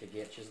easy to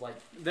forget. She's like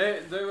They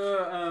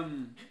were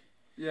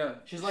yeah.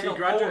 she's like she a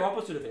polar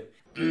opposite of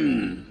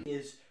him.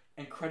 Is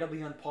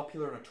incredibly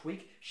unpopular and a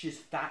tweak. She's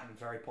fat and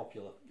very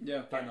popular.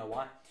 Yeah. Don't know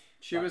why.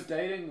 She was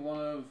dating one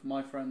of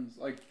my friends,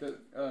 like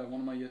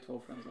one of my year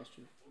 12 friends last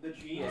year. The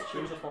genes Yeah, she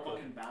was couldn't a popular.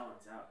 fucking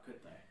balance out, could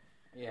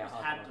they? Yeah, Just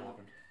I had don't know to. what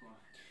happened.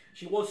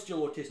 She was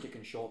still autistic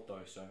and short though,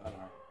 so I don't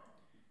know.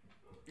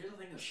 Here's the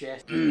thing: that She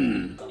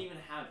doesn't even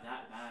have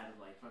that bad of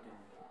like fucking.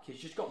 she's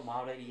just got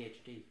mild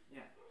ADHD. Yeah,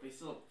 but he's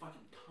still a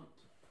fucking cunt.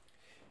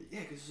 Yeah,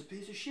 because he's a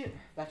piece of shit.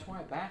 That's why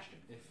I bashed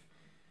him.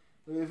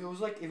 If it was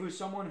like if it was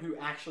someone who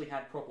actually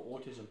had proper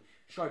autism,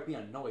 sure I'd be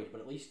annoyed,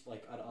 but at least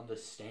like I'd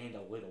understand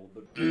a little.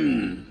 But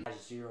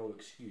has zero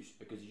excuse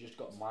because he just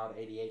got mild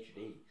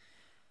ADHD.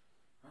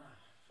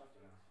 Fuck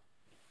it.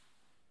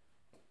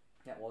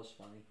 That was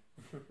funny.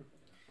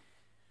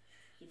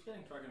 Keeps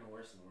getting fucking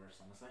worse and worse,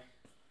 honestly.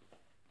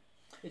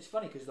 It's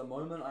funny because the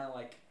moment I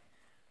like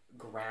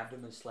grabbed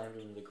him and slammed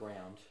him to the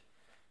ground,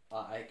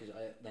 I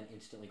then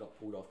instantly got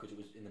pulled off because it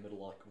was in the middle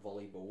of like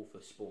volleyball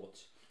for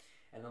sports,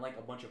 and then like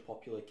a bunch of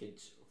popular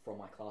kids from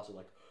my class are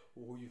like,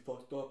 "Oh, you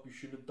fucked up! You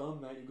shouldn't have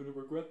done that! You're gonna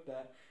regret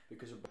that!"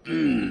 Because of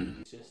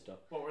sister.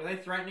 What, were they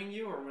threatening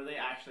you, or were they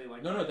actually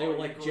like? No, they oh, were you're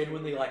like going to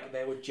genuinely regret like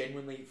they were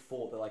genuinely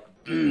thought that like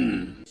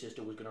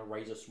sister was gonna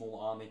raise a small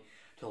army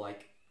to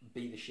like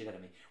beat the shit out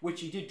of me,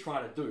 which he did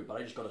try to do, but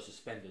I just got her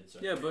suspended. So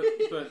Yeah,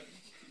 but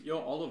you're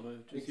Oliver.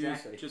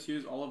 Exactly. Just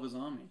use Oliver's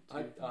army.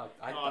 I Oh,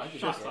 just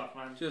shut yeah. up,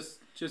 man. Just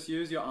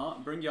use your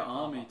bring your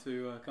army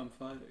to come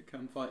fight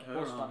her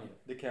Or it's army. funny.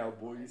 The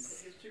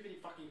Cowboys. He's too busy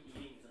fucking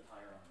eating his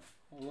entire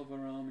arm.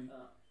 Oliver army. Uh.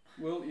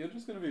 Well, you're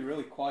just gonna be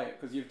really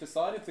quiet because you've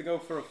decided to go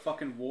for a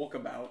fucking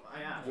walkabout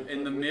I am. With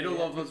in the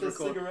middle of us the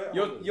recording. cigarette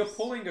You're holders.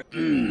 pulling a.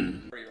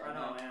 I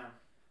know, I am.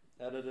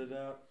 Edit it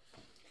out.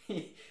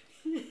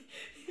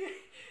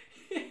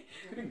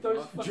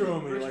 Those Draw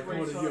fucking me wrist like one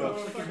rates of are your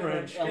fucking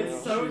French Elliot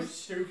It's girls. so shoes.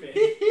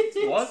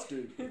 stupid. What?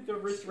 The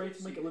wrist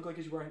rates make it look like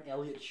he's wearing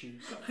Elliot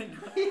shoes.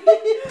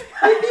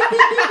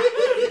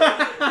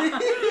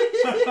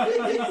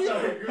 It's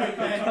so good, I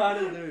man.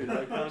 kinda do. I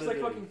kinda It's like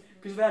do. fucking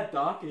because of how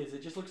dark it is.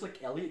 It just looks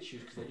like Elliot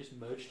shoes because they just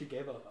merged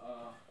together.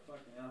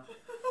 Fucking hell.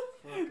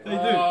 They do.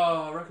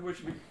 I reckon we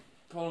should be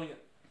calling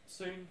it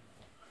soon.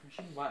 We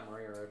should invite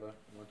Maria over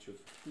once you've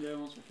Yeah,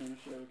 once we finish,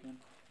 yeah, we can.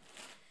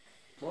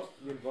 What?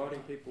 You're inviting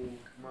people?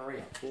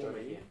 Maria For over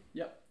me? here.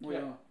 Yep, we Yeah.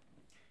 are.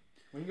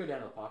 We can go down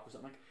to the park or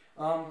something.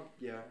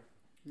 Yeah.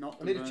 Not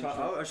I need to the charge.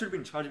 version. I should have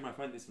been charging my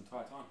phone this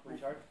entire time.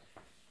 Recharge.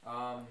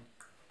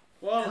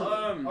 Well,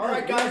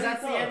 Alright, guys,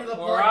 that's the end of the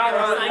Alright,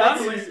 podcast. thanks that's-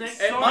 for listening.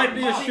 it might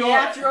be a The short.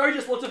 outro,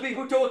 just lots of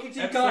people talking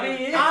so you can't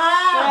hear. It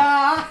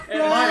might.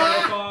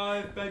 High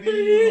five,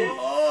 baby.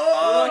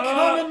 Oh,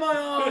 come in my